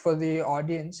 for the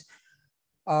audience,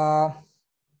 uh,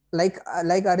 like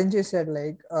Arinjit said,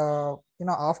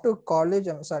 after college,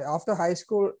 I'm sorry, after high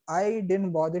school, I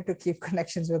didn't bother to keep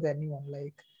connections with anyone.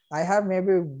 Like, I have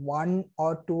maybe one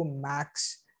or two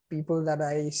max people that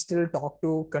I still talk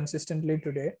to consistently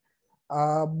today.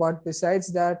 But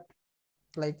besides that,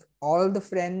 like all the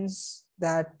friends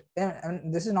that,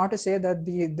 and this is not to say that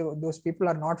those people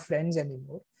are not friends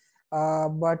anymore,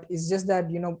 but it's just that,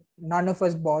 none of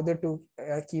us bother to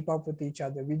keep up with each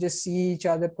other. We just see each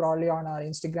other probably on our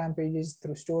Instagram pages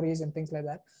through stories and things like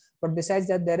that. But besides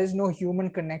that, there is no human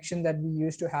connection that we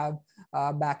used to have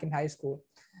back in high school.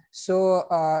 So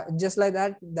just like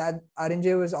that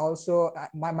Arinjay was also,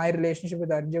 my relationship with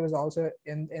Arinjay was also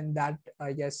in that,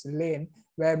 I guess, lane,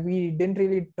 where we didn't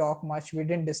really talk much, we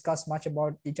didn't discuss much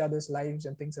about each other's lives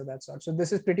and things of that sort. So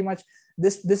this is pretty much,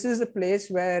 this is a place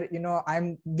where,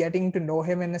 I'm getting to know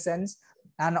him in a sense,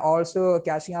 and also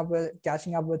catching up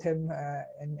with him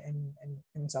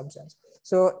in some sense.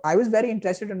 So I was very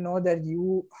interested to know that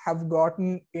you have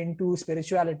gotten into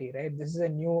spirituality, right? This is a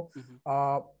new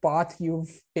Mhm. path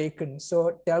you've taken.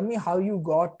 So tell me how you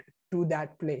got to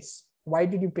that place. Why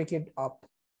did you pick it up?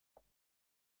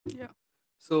 Yeah.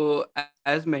 So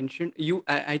as mentioned,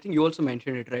 I think you also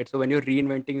mentioned it, right? So when you're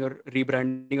reinventing or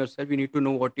rebranding yourself, you need to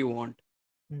know what you want,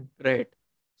 Hmm. right?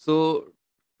 So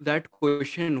that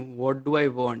question, what do I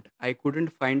want? I couldn't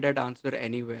find that answer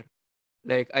anywhere.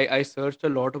 Like, I searched a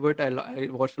lot of it. I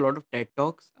watched a lot of TED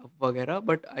talks, vagera,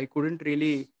 but I couldn't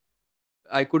really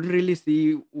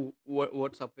see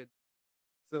what's up with.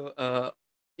 So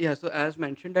yeah. So as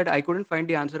mentioned, that I couldn't find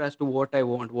the answer as to what I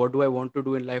want. What do I want to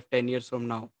do in life 10 years from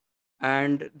now?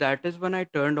 And that is when I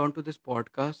turned on to this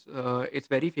podcast. It's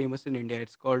very famous in India.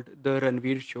 It's called The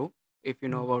Ranveer Show, if you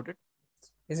know Hmm. about it.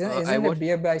 Isn't I isn't it watched,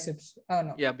 beer biceps? Oh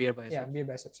no. yeah, Beer Yeah, Biceps. beer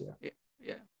biceps. Yeah. Yeah,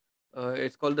 yeah.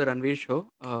 It's called The Ranveer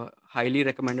Show. Highly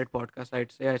recommended podcast,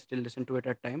 I'd say. I still listen to it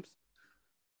at times.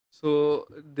 So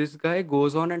this guy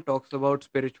goes on and talks about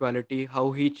spirituality,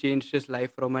 how he changed his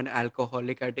life from an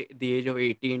alcoholic at the age of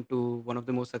 18 to one of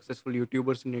the most successful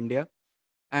YouTubers in India.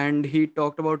 And he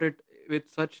talked about it with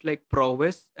such, like,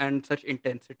 prowess and such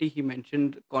intensity. He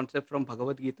mentioned concept from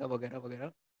Bhagavad Gita, vagera,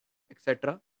 vagera,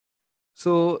 etc.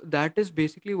 So that is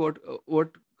basically what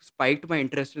spiked my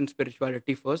interest in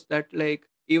spirituality first. That, like,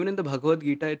 even in the Bhagavad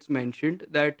Gita, it's mentioned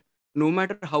that no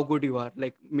matter how good you are,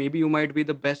 like, maybe you might be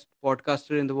the best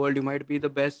podcaster in the world, you might be the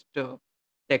best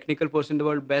technical person in the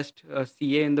world, best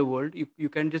CA in the world, you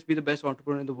can just be the best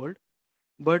entrepreneur in the world,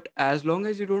 but as long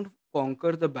as you don't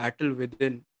conquer the battle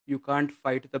within, you can't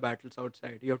fight the battles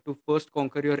outside. You have to first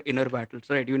conquer your inner battles,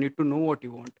 right? You need to know what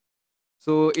you want.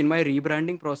 So in my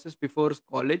rebranding process before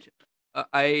college,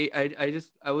 I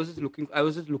was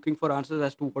just looking for answers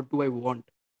as to what do I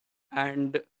want.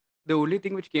 And the only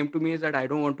thing which came to me is that I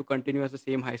don't want to continue as the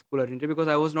same high school arranger, because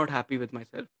I was not happy with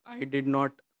myself. I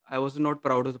was not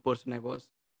proud of the person I was.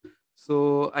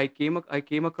 So I came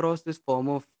across this form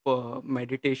of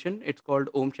meditation. It's called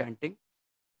Om chanting,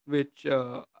 which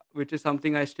which is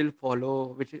something I still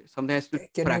follow, which is something I still Can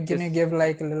you practice. give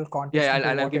like a little context Yeah, into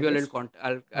I'll what give it you a little is?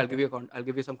 I'll Okay. give you I'll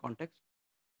give you some context.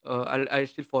 I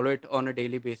still follow it on a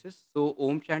daily basis. So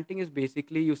Om chanting is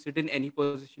basically you sit in any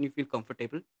position you feel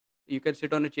comfortable. You can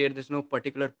sit on a chair. There's no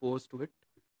particular pose to it.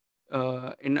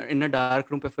 In a dark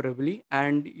room preferably,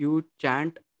 and you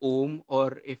chant Om,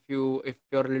 or if you're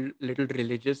a little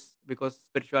religious, because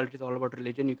spirituality is all about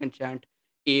religion, you can chant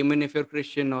Amen if you're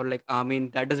Christian, or like Amen.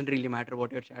 That doesn't really matter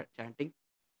what you're chanting,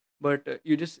 but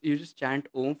you just chant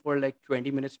Om for like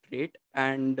 20 minutes straight.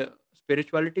 And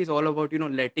spirituality is all about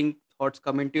letting thoughts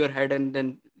come into your head and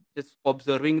then just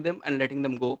observing them and letting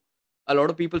them go. A lot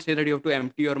of people say that you have to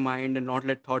empty your mind and not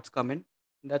let thoughts come in.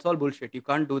 That's all bullshit. You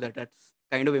can't do that. That's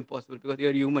kind of impossible, because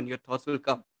you're human, your thoughts will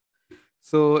come.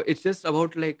 So it's just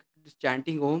about like just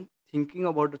chanting Om, thinking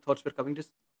about the thoughts were coming,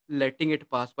 just letting it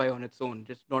pass by on its own,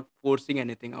 just not forcing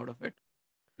anything out of it.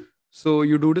 So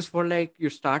you do this for like, you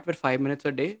start with 5 minutes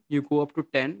a day, you go up to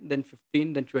 10, then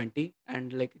 15, then 20,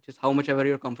 and like just how much ever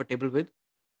you're comfortable with.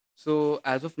 So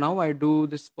as of now, I do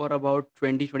this for about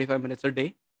 20, 25 minutes a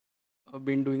day. I've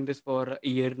been doing this for a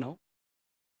year now.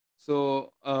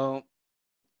 So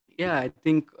yeah, I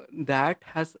think that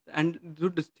has, and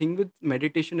dude, this thing with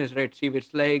meditation is right. See,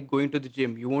 it's like going to the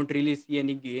gym. You won't really see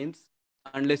any gains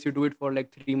unless you do it for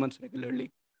like 3 months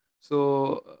regularly.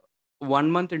 So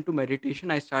 1 month into meditation,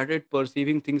 I started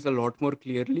perceiving things a lot more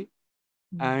clearly.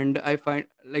 Mm. And I find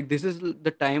like this is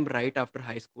the time right after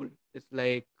high school. It's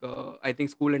like I think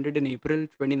school ended in April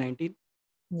 2019.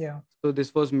 Yeah. So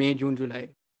this was May, June, July.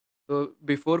 So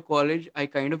before college, I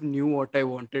kind of knew what I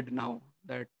wanted. Now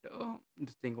that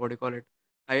this thing, what do you call it,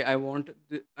 I want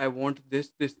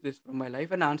this from my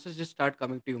life, and answers just start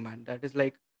coming to you, man. That is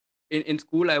like, in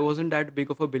school I wasn't that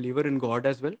big of a believer in God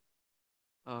as well.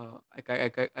 I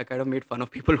kind of made fun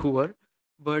of people who were.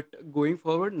 But going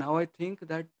forward now, I think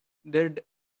that there,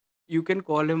 you can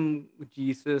call him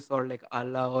Jesus or like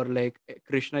Allah or like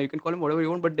Krishna. You can call him whatever you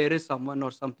want, but there is someone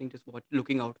or something just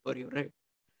looking out for you, right?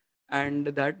 And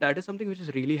that is something which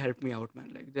has really helped me out,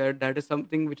 man. Like that is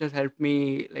something which has helped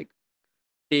me like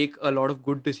take a lot of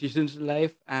good decisions in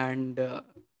life, and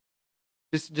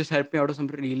just help me out of some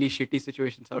really shitty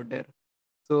situations out there.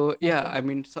 So yeah, Okay. I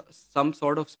mean, some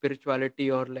sort of spirituality,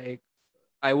 or like,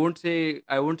 I won't say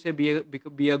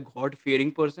be a God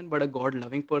fearing person, but a God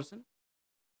loving person.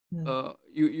 Mm.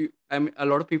 You I mean, a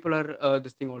lot of people are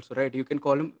this thing also, right? You can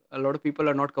call him, a lot of people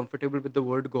are not comfortable with the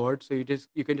word God, so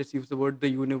you can just use the word the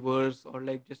universe, or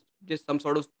like just some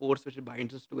sort of force which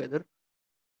binds us together.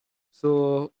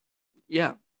 So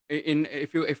yeah, in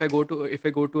if I go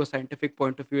to a scientific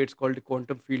point of view, it's called the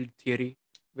quantum field theory,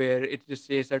 where it just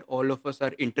says that all of us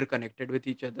are interconnected with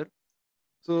each other.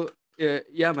 So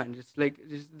yeah, man, it's like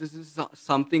this is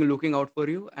something looking out for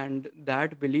you, and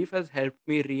that belief has helped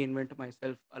me reinvent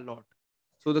myself a lot.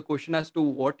 So the question as to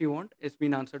what you want is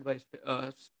being answered by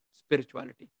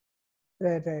spirituality.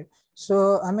 Right, right.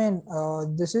 So, I mean,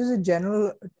 this is a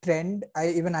general trend.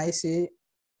 I see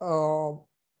uh,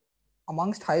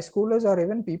 amongst high schoolers or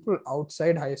even people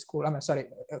outside high school. I mean, sorry,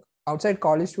 outside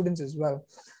college students as well.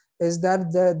 Is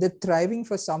that they're thriving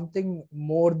for something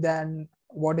more than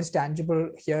what is tangible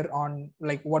here on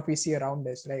like what we see around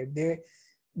us, right?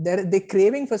 They're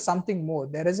craving for something more.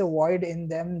 There is a void in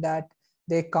them that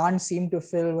they can't seem to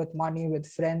fill with money, with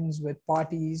friends, with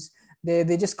parties.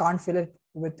 They just can't fill it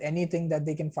with anything that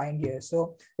they can find here.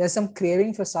 So there's some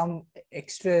craving for some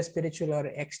extra spiritual or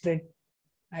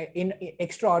in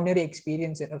extraordinary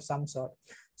experience of some sort.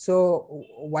 So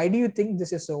why do you think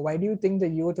this is so? Why do you think the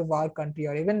youth of our country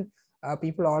or even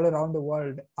people all around the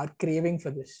world are craving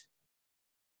for this?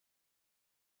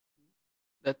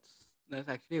 That's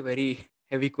actually a very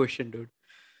heavy question, dude.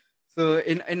 So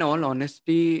in all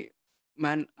honesty,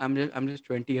 man, I'm just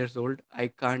 20 years old. I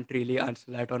can't really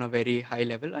answer that on a very high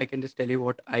level. I can just tell you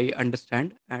what I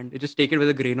understand, and just take it with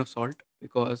a grain of salt,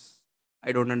 because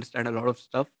I don't understand a lot of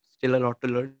stuff. Still a lot to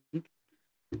learn.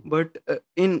 But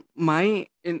in my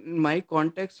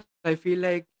context, I feel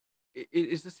like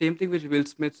it's the same thing which Will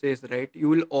Smith says, right? You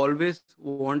will always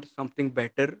want something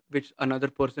better which another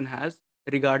person has,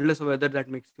 regardless of whether that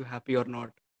makes you happy or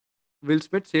not. Will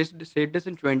Smith said this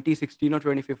in 2016 or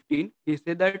 2015. He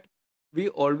said that we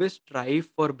always strive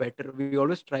for better. We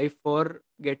always strive for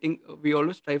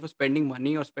spending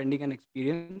money or spending an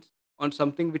experience on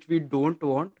something which we don't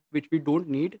want, which we don't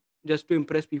need, just to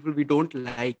impress people we don't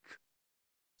like.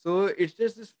 So it's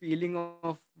just this feeling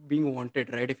of being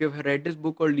wanted, right? If you've read this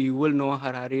book called Yuval Noah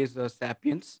Harari's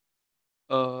Sapiens,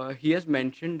 he has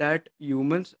mentioned that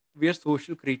humans, we are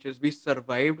social creatures. We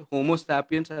survived, Homo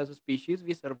sapiens as a species,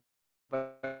 we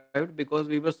survived because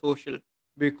we were social,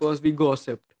 because we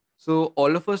gossiped. So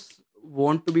all of us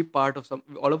want to be part of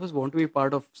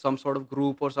some sort of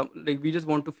group, or some, like, we just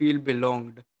want to feel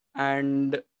belonged.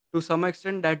 And to some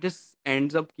extent that just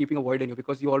ends up keeping a void in you,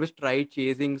 because you always try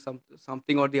chasing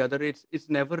something or the other. It's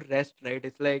never rest, right?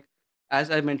 It's like,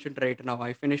 as I mentioned, right now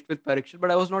I finished with Parikshit,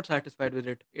 but I was not satisfied with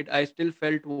it. I still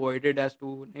felt voided as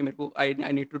to, "Nahi, mere ko- I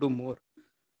need to do more."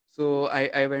 So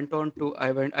I went on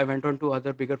to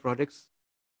other bigger projects.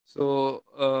 So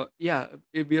yeah,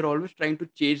 we are always trying to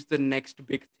chase the next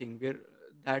big thing. We're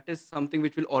That is something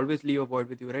which will always leave a void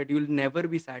with you, right? You'll never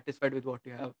be satisfied with what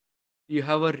you have. You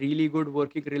have a really good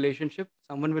working relationship,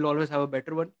 someone will always have a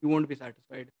better one, you won't be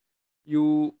satisfied.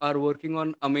 You are working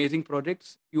on amazing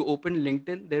projects, you open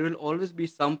LinkedIn, there will always be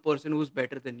some person who's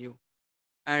better than you,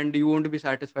 and you won't be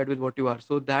satisfied with what you are.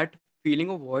 So that feeling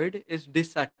of void is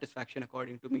dissatisfaction,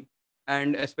 according to me.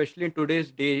 And especially in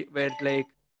today's day, where like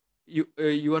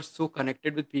you are so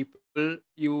connected with people,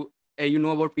 you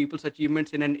know about people's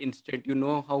achievements in an instant. You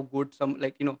know how good some,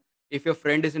 like, if your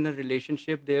friend is in a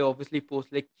relationship, they obviously post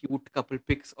like cute couple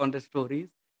pics on their stories.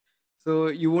 So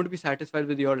you won't be satisfied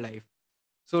with your life.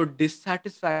 So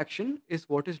dissatisfaction is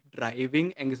what is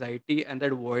driving anxiety and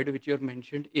that void which you have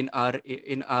mentioned in our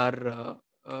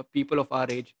people of our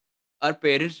age. Our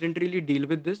parents didn't really deal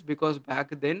with this, because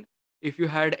back then, if you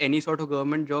had any sort of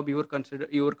government job, you were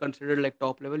considered like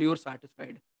top level, you were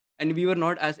satisfied, and we were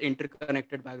not as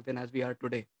interconnected back then as we are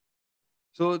today.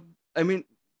 So I mean,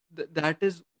 that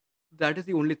is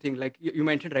the only thing. Like you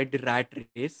mentioned, right? The rat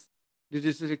race. This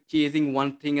is just like chasing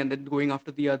one thing and then going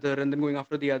after the other and then going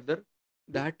after the other.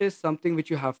 That is something which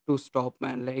you have to stop,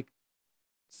 man. Like,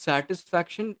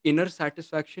 satisfaction,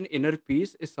 inner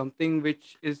peace is something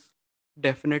which is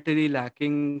definitely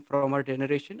lacking from our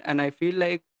generation. And I feel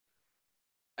like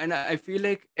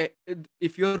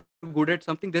if you're good at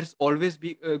something, there's always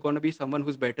be gonna be someone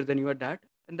who's better than you at that,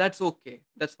 and that's okay.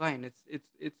 That's fine. It's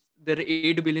There are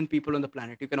 8 billion people on the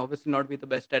planet. You can obviously not be the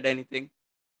best at anything.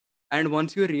 And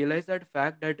once you realize that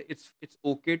fact, that it's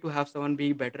okay to have someone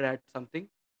be better at something,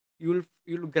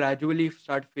 you'll gradually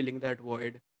start feeling that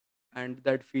void and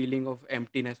that feeling of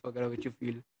emptiness, whatever, which you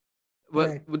feel. Well,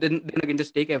 Right. then again,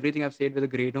 just take everything I've said with a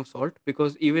grain of salt,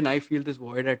 because even I feel this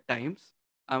void at times.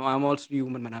 I'm also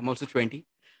human, man. I'm also 20.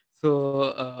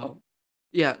 So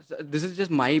yeah, so this is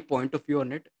just my point of view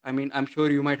on it. I mean, I'm sure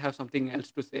you might have something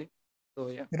else to say. So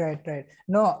yeah. Right, right.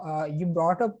 No, you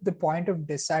brought up the point of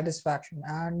dissatisfaction,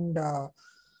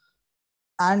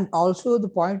 and also the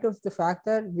point of the fact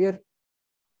that we're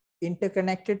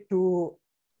interconnected to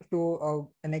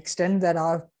an extent that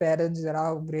our parents, that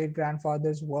our great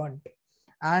grandfathers weren't.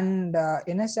 And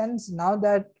in a sense, now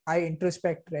that I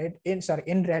introspect, right,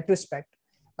 in retrospect,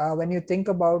 when you think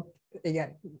about,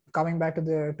 again, coming back to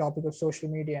the topic of social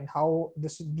media and how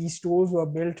these tools were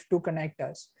built to connect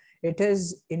us, it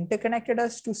has interconnected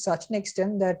us to such an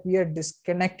extent that we are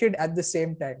disconnected at the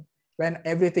same time when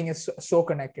everything is so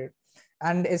connected.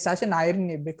 And it's such an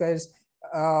irony because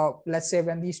let's say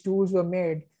when these tools were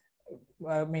made,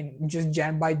 I mean, just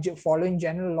following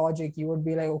general logic, you would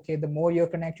be like, okay, the more you're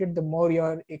connected, the more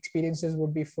your experiences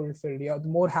would be fulfilled. The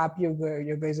more happy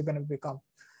you guys are going to become.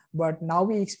 But now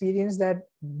we experience that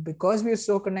because we are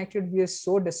so connected, we are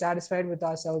so dissatisfied with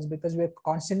ourselves because we're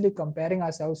constantly comparing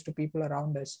ourselves to people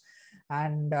around us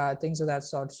and things of that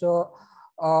sort. So,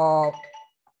 uh,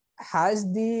 has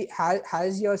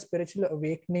your spiritual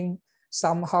awakening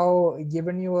somehow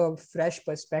given you a fresh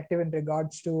perspective in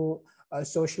regards to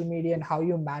social media and how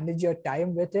you manage your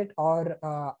time with it, or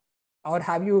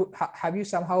have you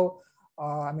somehow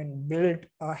I mean, built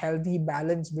a healthy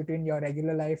balance between your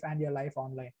regular life and your life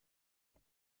online?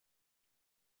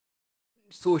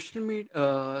 Social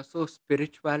media, so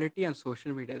spirituality and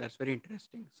social media, that's very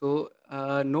interesting. So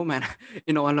no, man.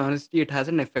 In all honesty, it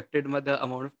hasn't affected the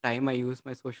amount of time I use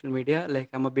my social media. Like,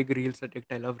 I'm a big reels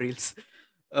addict, I love reels.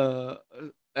 uh,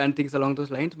 and things along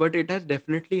those lines, but it has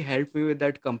definitely helped me with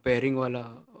that comparing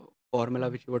wala formula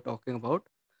which you were talking about.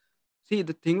 See,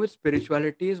 the thing with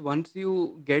spirituality is, once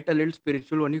you get a little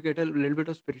spiritual, when you get a little bit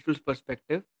of spiritual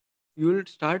perspective, you'll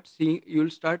start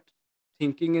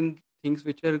thinking in things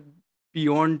which are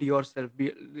beyond yourself,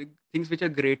 like, things which are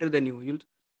greater than you. You'll,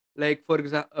 like, for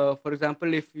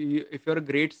example, if you're a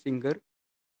great singer,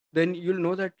 then you'll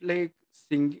know that, like,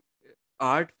 sing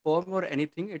art form or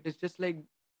anything, it is just like,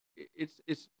 it's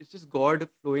just God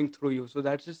flowing through you. So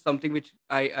that's just something which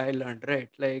I learned, right?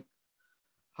 Like,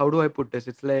 how do I put this?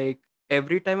 It's like,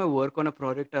 every time I work on a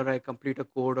project, or I complete a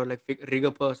code, or like rig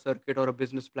up a circuit or a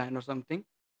business plan or something,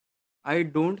 I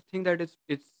don't think that it's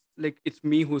like it's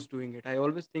me who's doing it. I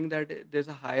always think that there's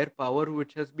a higher power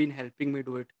which has been helping me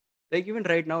do it. Like even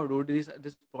right now, dude,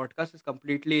 this podcast is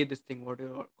completely this thing. What do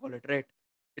you call it, right?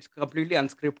 It's completely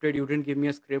unscripted. You didn't give me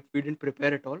a script. We didn't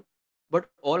prepare at all. But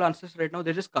all answers right now,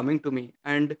 they're just coming to me.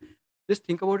 And just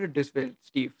think about it this way,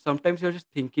 Steve. Sometimes you're just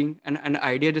thinking, and an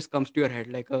idea just comes to your head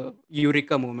like a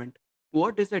eureka moment.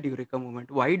 What is that eureka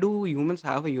moment? Why do humans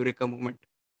have a eureka moment?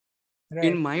 In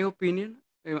Right. my opinion,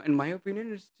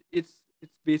 it's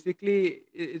basically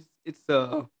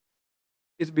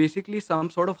it's basically some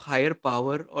sort of higher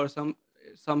power or some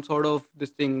sort of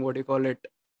this thing. What do you call it?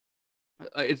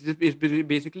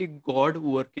 Basically God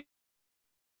working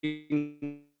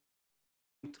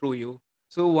through you.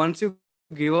 So once you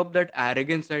give up that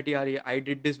arrogance that, yeah, I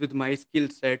did this with my skill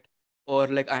set, or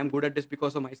like I am good at this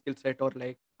because of my skill set, or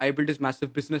like I built this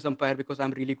massive business empire because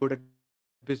I'm really good at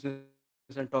business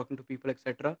and talking to people,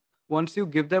 etc. Once you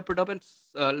give that put up and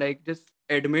like just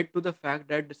admit to the fact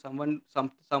that someone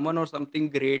or something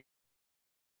greater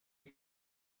than you is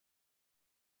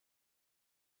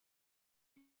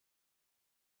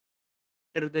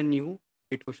better than you,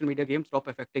 then just your self-esteem will automatically social media games stop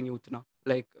affecting you utna.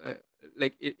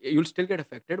 You'll still get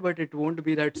affected, but it won't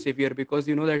be that severe because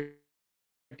you know that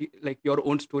like your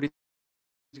own story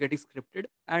is getting scripted,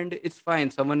 and it's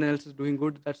fine. Someone else is doing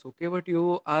good, that's okay, but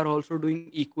you are also doing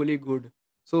equally good.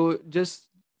 So just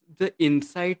the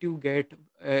insight you get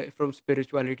from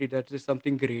spirituality, that there's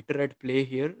something greater at play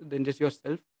here than just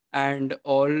yourself, and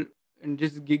all, and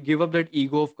just give up that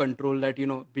ego of control that,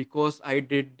 because I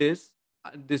did this,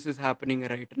 this is happening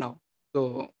right now.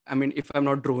 So I mean, if I'm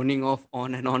not droning off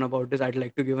on and on about this, I'd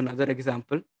like to give another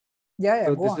example. Yeah, yeah,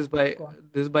 So go this on. is by Go on.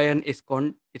 an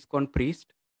ISKCON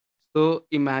priest. So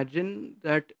imagine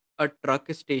that a truck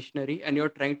is stationary and you're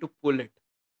trying to pull it.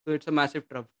 So it's a massive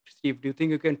truck. Steve, do you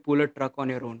think you can pull a truck on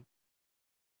your own?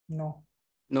 No.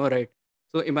 No, right?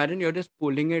 So imagine you're just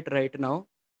pulling it right now,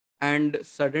 and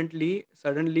suddenly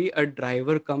a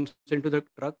driver comes into the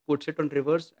truck, puts it on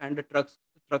reverse, and the truck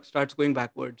starts going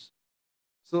backwards.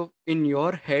 So in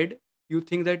your head, you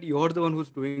think that you're the one who's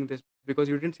doing this because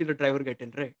you didn't see the driver get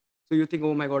in, right? So you think,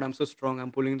 oh my god, I'm so strong,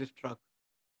 I'm pulling this truck.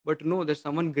 But no, there's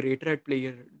someone greater at play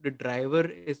here. The driver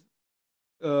is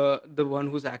the one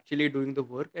who's actually doing the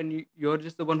work, and you're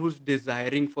just the one who's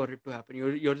desiring for it to happen.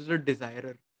 You're just a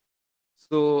desirer.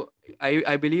 So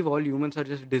I believe all humans are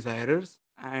just desirers,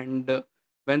 and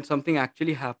when something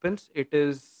actually happens, it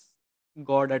is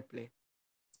God at play.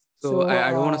 So So, I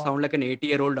don't want to sound like an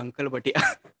 80-year-old uncle, but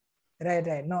yeah. right,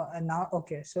 right. No, and now,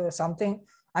 okay. So something,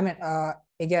 I mean,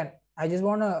 again, I just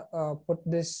want to put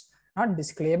this, not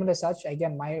disclaimer as such.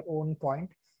 Again, my own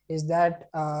point is that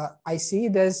I see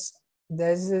there's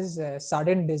this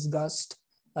sudden disgust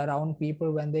around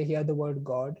people when they hear the word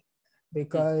God, Hmm.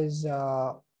 because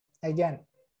again,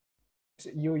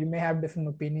 you may have different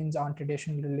opinions on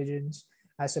traditional religions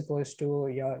as opposed to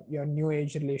your new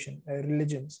age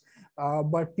religions,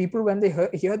 but people when they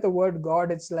hear the word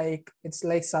God, it's like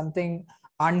something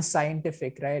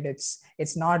unscientific, right?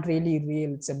 It's not really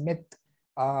real, it's a myth,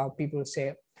 people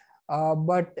say.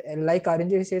 But like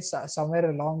Arinjay said, somewhere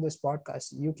along this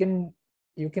podcast, you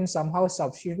can somehow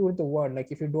substitute the word,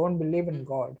 like if you don't believe in Hmm.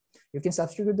 God, you can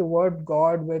substitute the word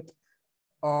God with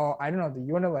I don't know, the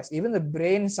universe, even the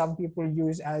brain. Some people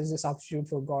use as a substitute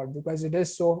for God because it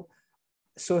is so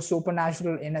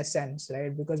supernatural in a sense,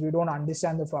 right? Because we don't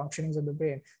understand the functionings of the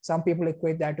brain. Some people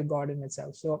equate that to God in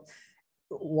itself. So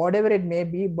whatever it may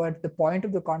be, but the point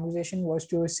of the conversation was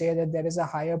to say that there is a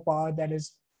higher power that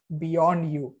is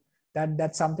beyond you.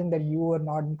 That's something that you are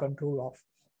not in control of.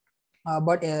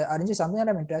 But Arunji, something that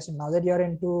I'm interested in, now that you're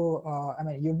into, I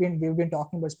mean, we've been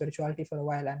talking about spirituality for a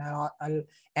while, and I'll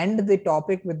end the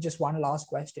topic with just one last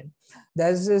question.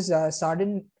 There's this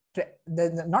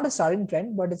not a sudden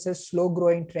trend, but it's a slow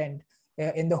growing trend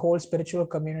in the whole spiritual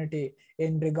community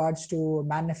in regards to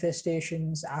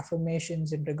manifestations,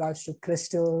 affirmations, in regards to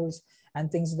crystals and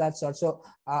things of that sort. So,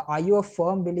 are you a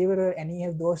firm believer in any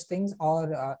of those things,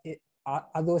 or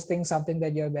are those things something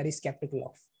that you're very skeptical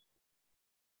of?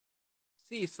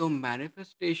 See, so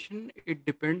manifestation, it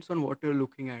depends on what you're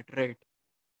looking at, right?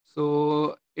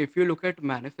 So if you look at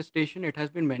manifestation, it has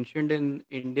been mentioned in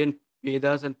Indian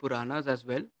Vedas and Puranas as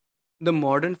well. The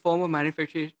modern form of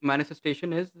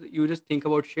manifestation is you just think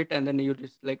about shit and then you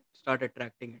just like start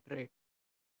attracting it, right?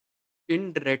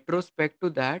 In retrospect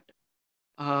to that,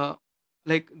 uh,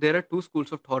 like there are two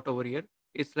schools of thought over here.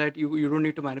 It's that you don't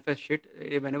need to manifest shit.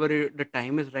 Whenever the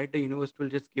time is right, the universe will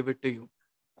just give it to you.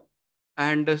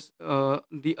 And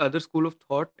the other school of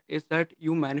thought is that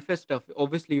you manifest stuff.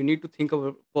 Obviously, you need to think of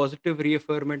a positive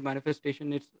reaffirmment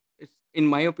manifestation. It's in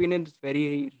my opinion, it's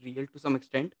very real to some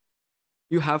extent.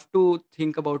 You have to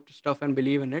think about stuff and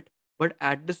believe in it, but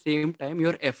at the same time,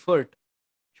 your effort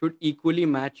should equally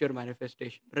match your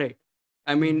manifestation, right?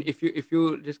 I mean, Mm. if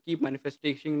you just keep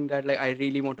manifesting that, like, I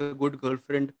really want a good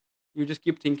girlfriend, you just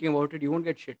keep thinking about it, you won't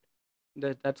get shit.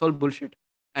 That's all bullshit.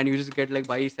 And you just get like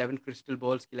buy seven crystal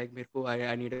balls ki, like, Mirko,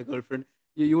 I need a girlfriend.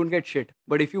 You won't get shit.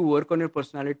 But if you work on your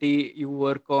personality, you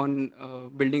work on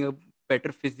building a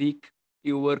better physique,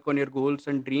 you work on your goals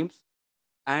and dreams,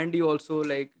 and you also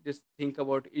like just think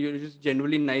about, you're just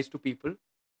genuinely nice to people,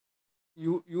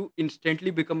 you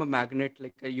instantly become a magnet,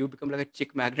 like you become like a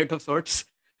chick magnet of sorts.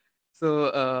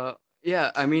 So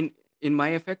yeah, I mean, in my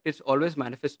effect, it's always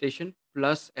manifestation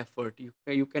plus effort.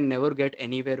 You can never get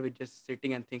anywhere with just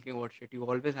sitting and thinking about shit. You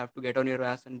always have to get on your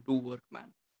ass and do work,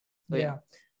 man. So yeah. Yeah,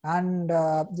 and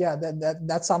yeah,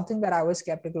 that's something that I was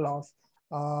skeptical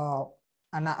of,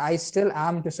 and I still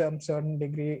am to some certain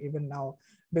degree even now,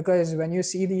 because when you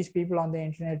see these people on the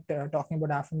internet talking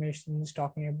about affirmations,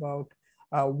 talking about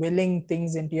willing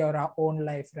things into your own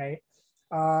life, right?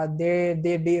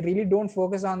 They really don't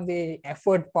focus on the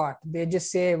effort part. They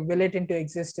just say will it into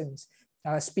existence,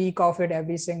 speak of it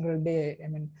every single day. I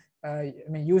mean,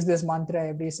 use this mantra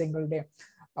every single day.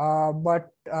 But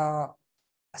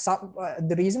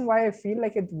the reason why I feel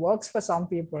like it works for some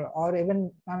people, or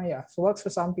even yeah, so works for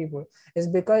some people, is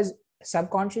because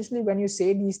subconsciously, when you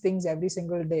say these things every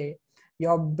single day,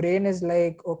 your brain is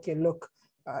like, okay, look,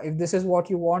 if this is what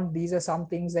you want, these are some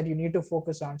things that you need to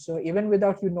focus on. So even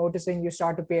without you noticing, you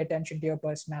start to pay attention to your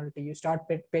personality. You start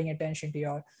paying attention to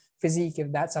your physique,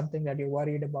 if that's something that you're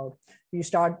worried about. You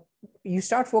start you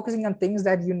start focusing on things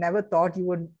that you never thought you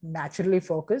would naturally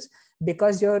focus,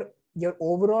 because your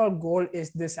overall goal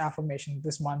is this affirmation,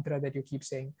 this mantra that you keep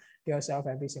saying to yourself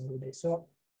every single day. So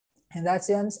in that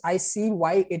sense, I see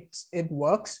why it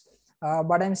works.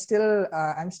 But I'm still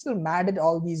mad at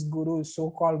all these gurus,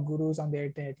 so-called gurus on the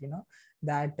internet,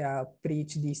 that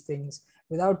preach these things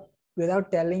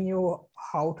without telling you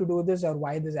how to do this or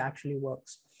why this actually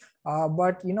works.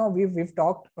 But we've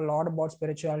talked a lot about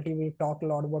spirituality, we've talked a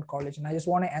lot about college, and I just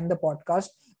want to end the podcast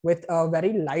with a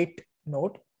very light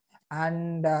note.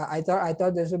 And I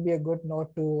thought this would be a good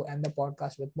note to end the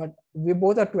podcast with. But we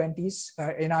both are 20s,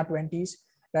 in our 20s,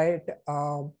 right?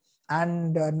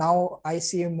 And now I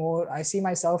see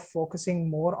myself focusing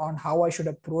more on how I should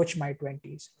approach my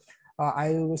 20s. I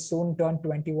will soon turn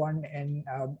 21 in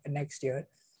next year.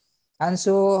 And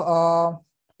so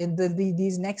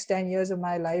these next 10 years of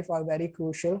my life are very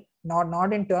crucial,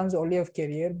 not in terms only of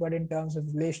career, but in terms of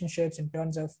relationships, in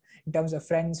terms of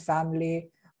friends,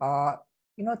 family, uh,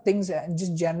 things,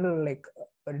 just general, like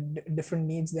different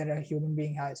needs that a human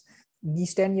being has.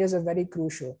 These 10 years are very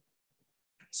crucial.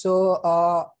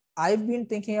 So I've been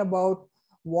thinking about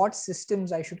what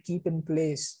systems I should keep in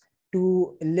place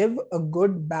to live a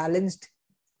good, balanced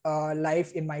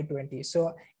life in my 20s.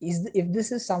 So if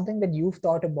this is something that you've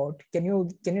thought about, can you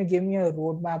give me a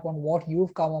roadmap on what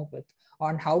you've come up with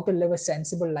on how to live a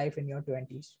sensible life in your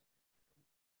 20s?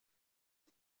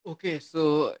 Okay,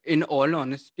 so in all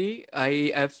honesty,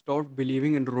 I have stopped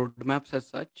believing in roadmaps as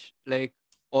such. Like,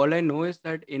 all I know is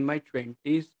that in my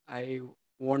 20s, I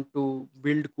want to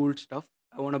build cool stuff.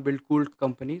 I want to build cool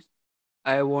companies.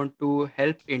 I want to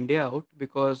help India out,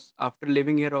 because after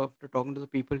living here, after talking to the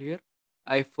people here,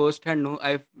 I firsthand know,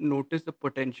 I've noticed the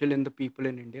potential in the people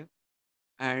in India.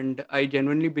 And I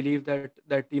genuinely believe that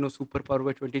superpower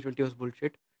by 2020 was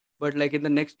bullshit. But like in the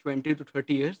next 20 to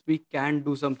 30 years, we can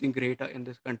do something great in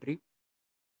this country.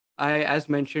 As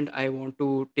mentioned, I want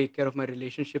to take care of my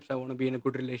relationships. I want to be in a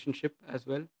good relationship as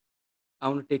well. I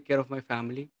want to take care of my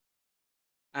family,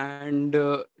 and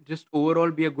just overall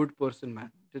be a good person,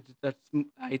 man.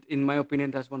 In my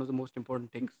opinion, that's one of the most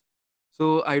important things.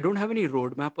 So I don't have any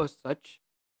roadmap as such.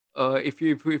 If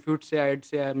you would say, I'd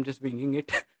say I'm just winging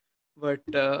it. But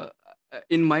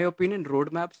in my opinion,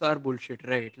 roadmaps are bullshit,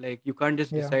 right? Like, you can't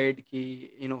just Yeah. decide ki,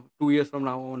 2 years from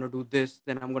now I want to do this,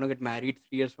 then I'm gonna get married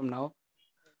 3 years from now.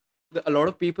 A lot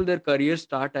of people, their careers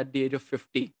start at the age of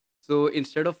 50. So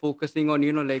instead of focusing on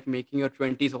like making your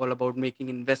 20s all about making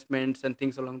investments and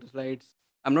things along those lines,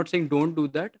 I'm not saying don't do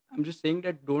that. I'm just saying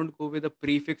that don't go with a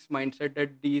prefix mindset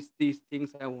that these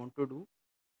things I want to do.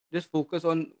 Just focus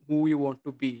on who you want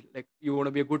to be. Like, you want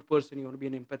to be a good person, you want to be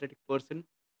an empathetic person.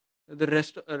 The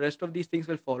rest of these things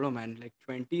will follow, man. Like,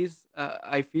 20s,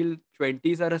 I feel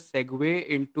 20s are a segue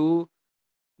into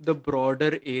the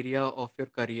broader area of your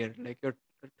career, like your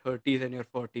 30s and your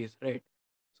 40s, right?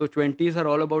 So 20s are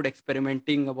all about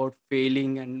experimenting, about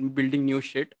failing and building new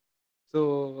shit.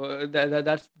 So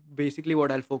that's basically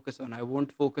what I'll focus on. I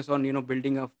won't focus on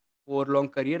building a 4 long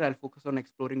career. I'll focus on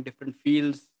exploring different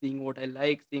fields, seeing what I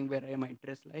like, seeing where my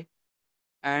interests lie.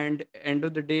 And end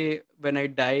of the day, when I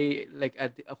die, like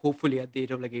hopefully at the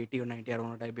age of like 80 or 90, I don't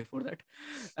want to die before that.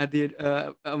 At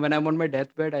the when I'm on my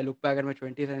deathbed, I look back at my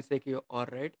 20s and say, "Okay, all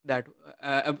right." That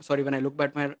I'm sorry, when I look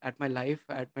back at my life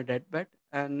at my deathbed,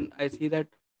 and I see that,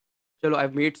 chalo,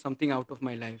 I've made something out of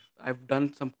my life. I've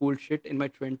done some cool shit in my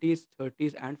 20s,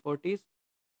 30s, and 40s,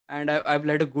 and I've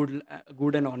led a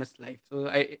good and honest life. So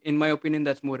in my opinion,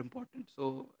 that's more important.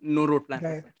 So no road plans as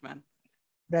Right. such, man.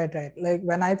 Right. Like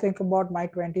when I think about my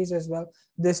 20s as well,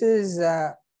 this is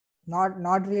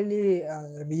not really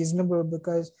reasonable,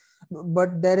 because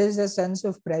but there is a sense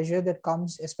of pressure that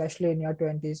comes especially in your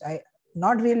 20s. I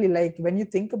not really, like when I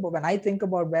think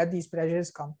about where these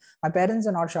pressures come, my parents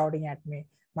are not shouting at me,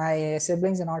 my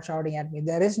siblings are not shouting at me.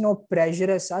 There is no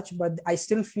pressure as such, but I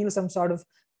still feel some sort of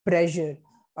pressure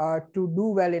to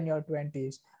do well in your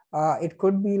 20s. It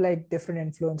could be like different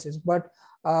influences, but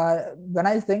when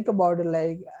I think about it,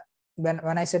 like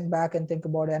when I sit back and think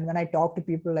about it, and when I talk to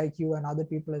people like you and other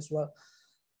people as well,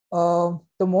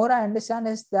 the more I understand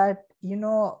is that,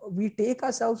 we take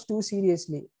ourselves too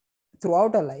seriously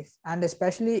throughout our life, and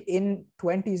especially in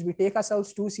 20s we take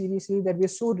ourselves too seriously, that we're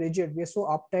so rigid, we're so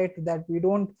uptight, that we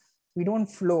don't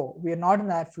flow, we're not in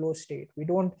that flow state, we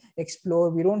don't explore,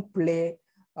 we don't play,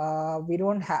 we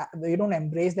don't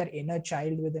embrace that inner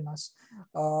child within us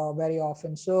very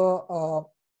often. So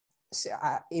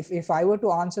if I were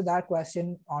to answer that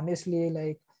question honestly,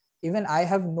 like, even I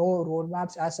have no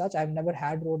roadmaps as such. I've never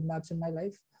had roadmaps in my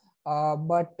life,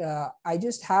 but I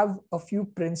just have a few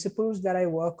principles that I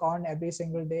work on every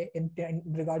single day in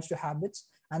regards to habits,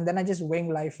 and then I just wing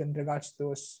life in regards to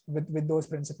those, with those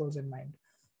principles in mind.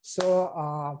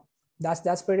 So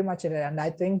that's pretty much it. And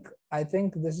I think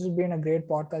this has been a great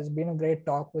podcast. It's been a great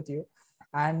talk with you.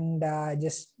 And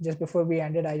just before we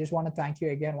ended, I just want to thank you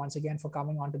again, once again, for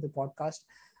coming onto the podcast.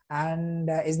 And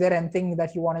is there anything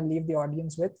that you want to leave the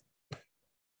audience with?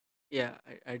 Yeah,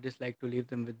 I just like to leave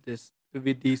them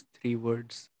with these three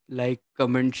words: like,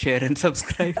 comment, share, and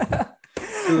subscribe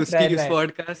to Right, Steve's right.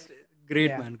 podcast. Great,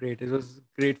 Yeah. man, great. It was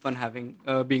great fun having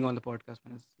being on the podcast,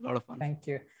 man. It's a lot of fun. Thank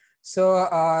you. So,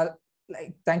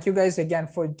 like, thank you guys again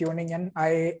for tuning in.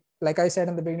 Like I said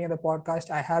in the beginning of the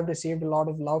podcast, I have received a lot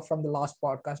of love from the last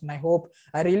podcast, and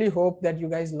I really hope that you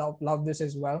guys love this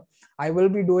as well. I will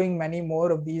be doing many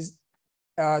more of these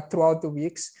throughout the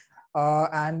weeks.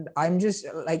 And I'm just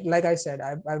like I said,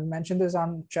 I've mentioned this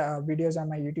on videos on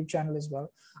my YouTube channel as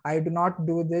well. I do not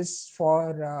do this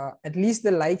for at least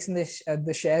the likes and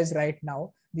the shares right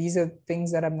now. These are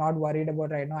things that I'm not worried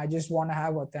about right now. I just want to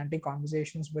have authentic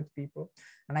conversations with people,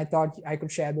 and I thought I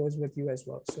could share those with you as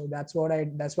well. So that's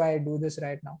why I do this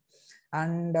right now.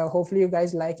 And hopefully you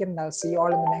guys like it, and I'll see you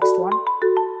all in the next one.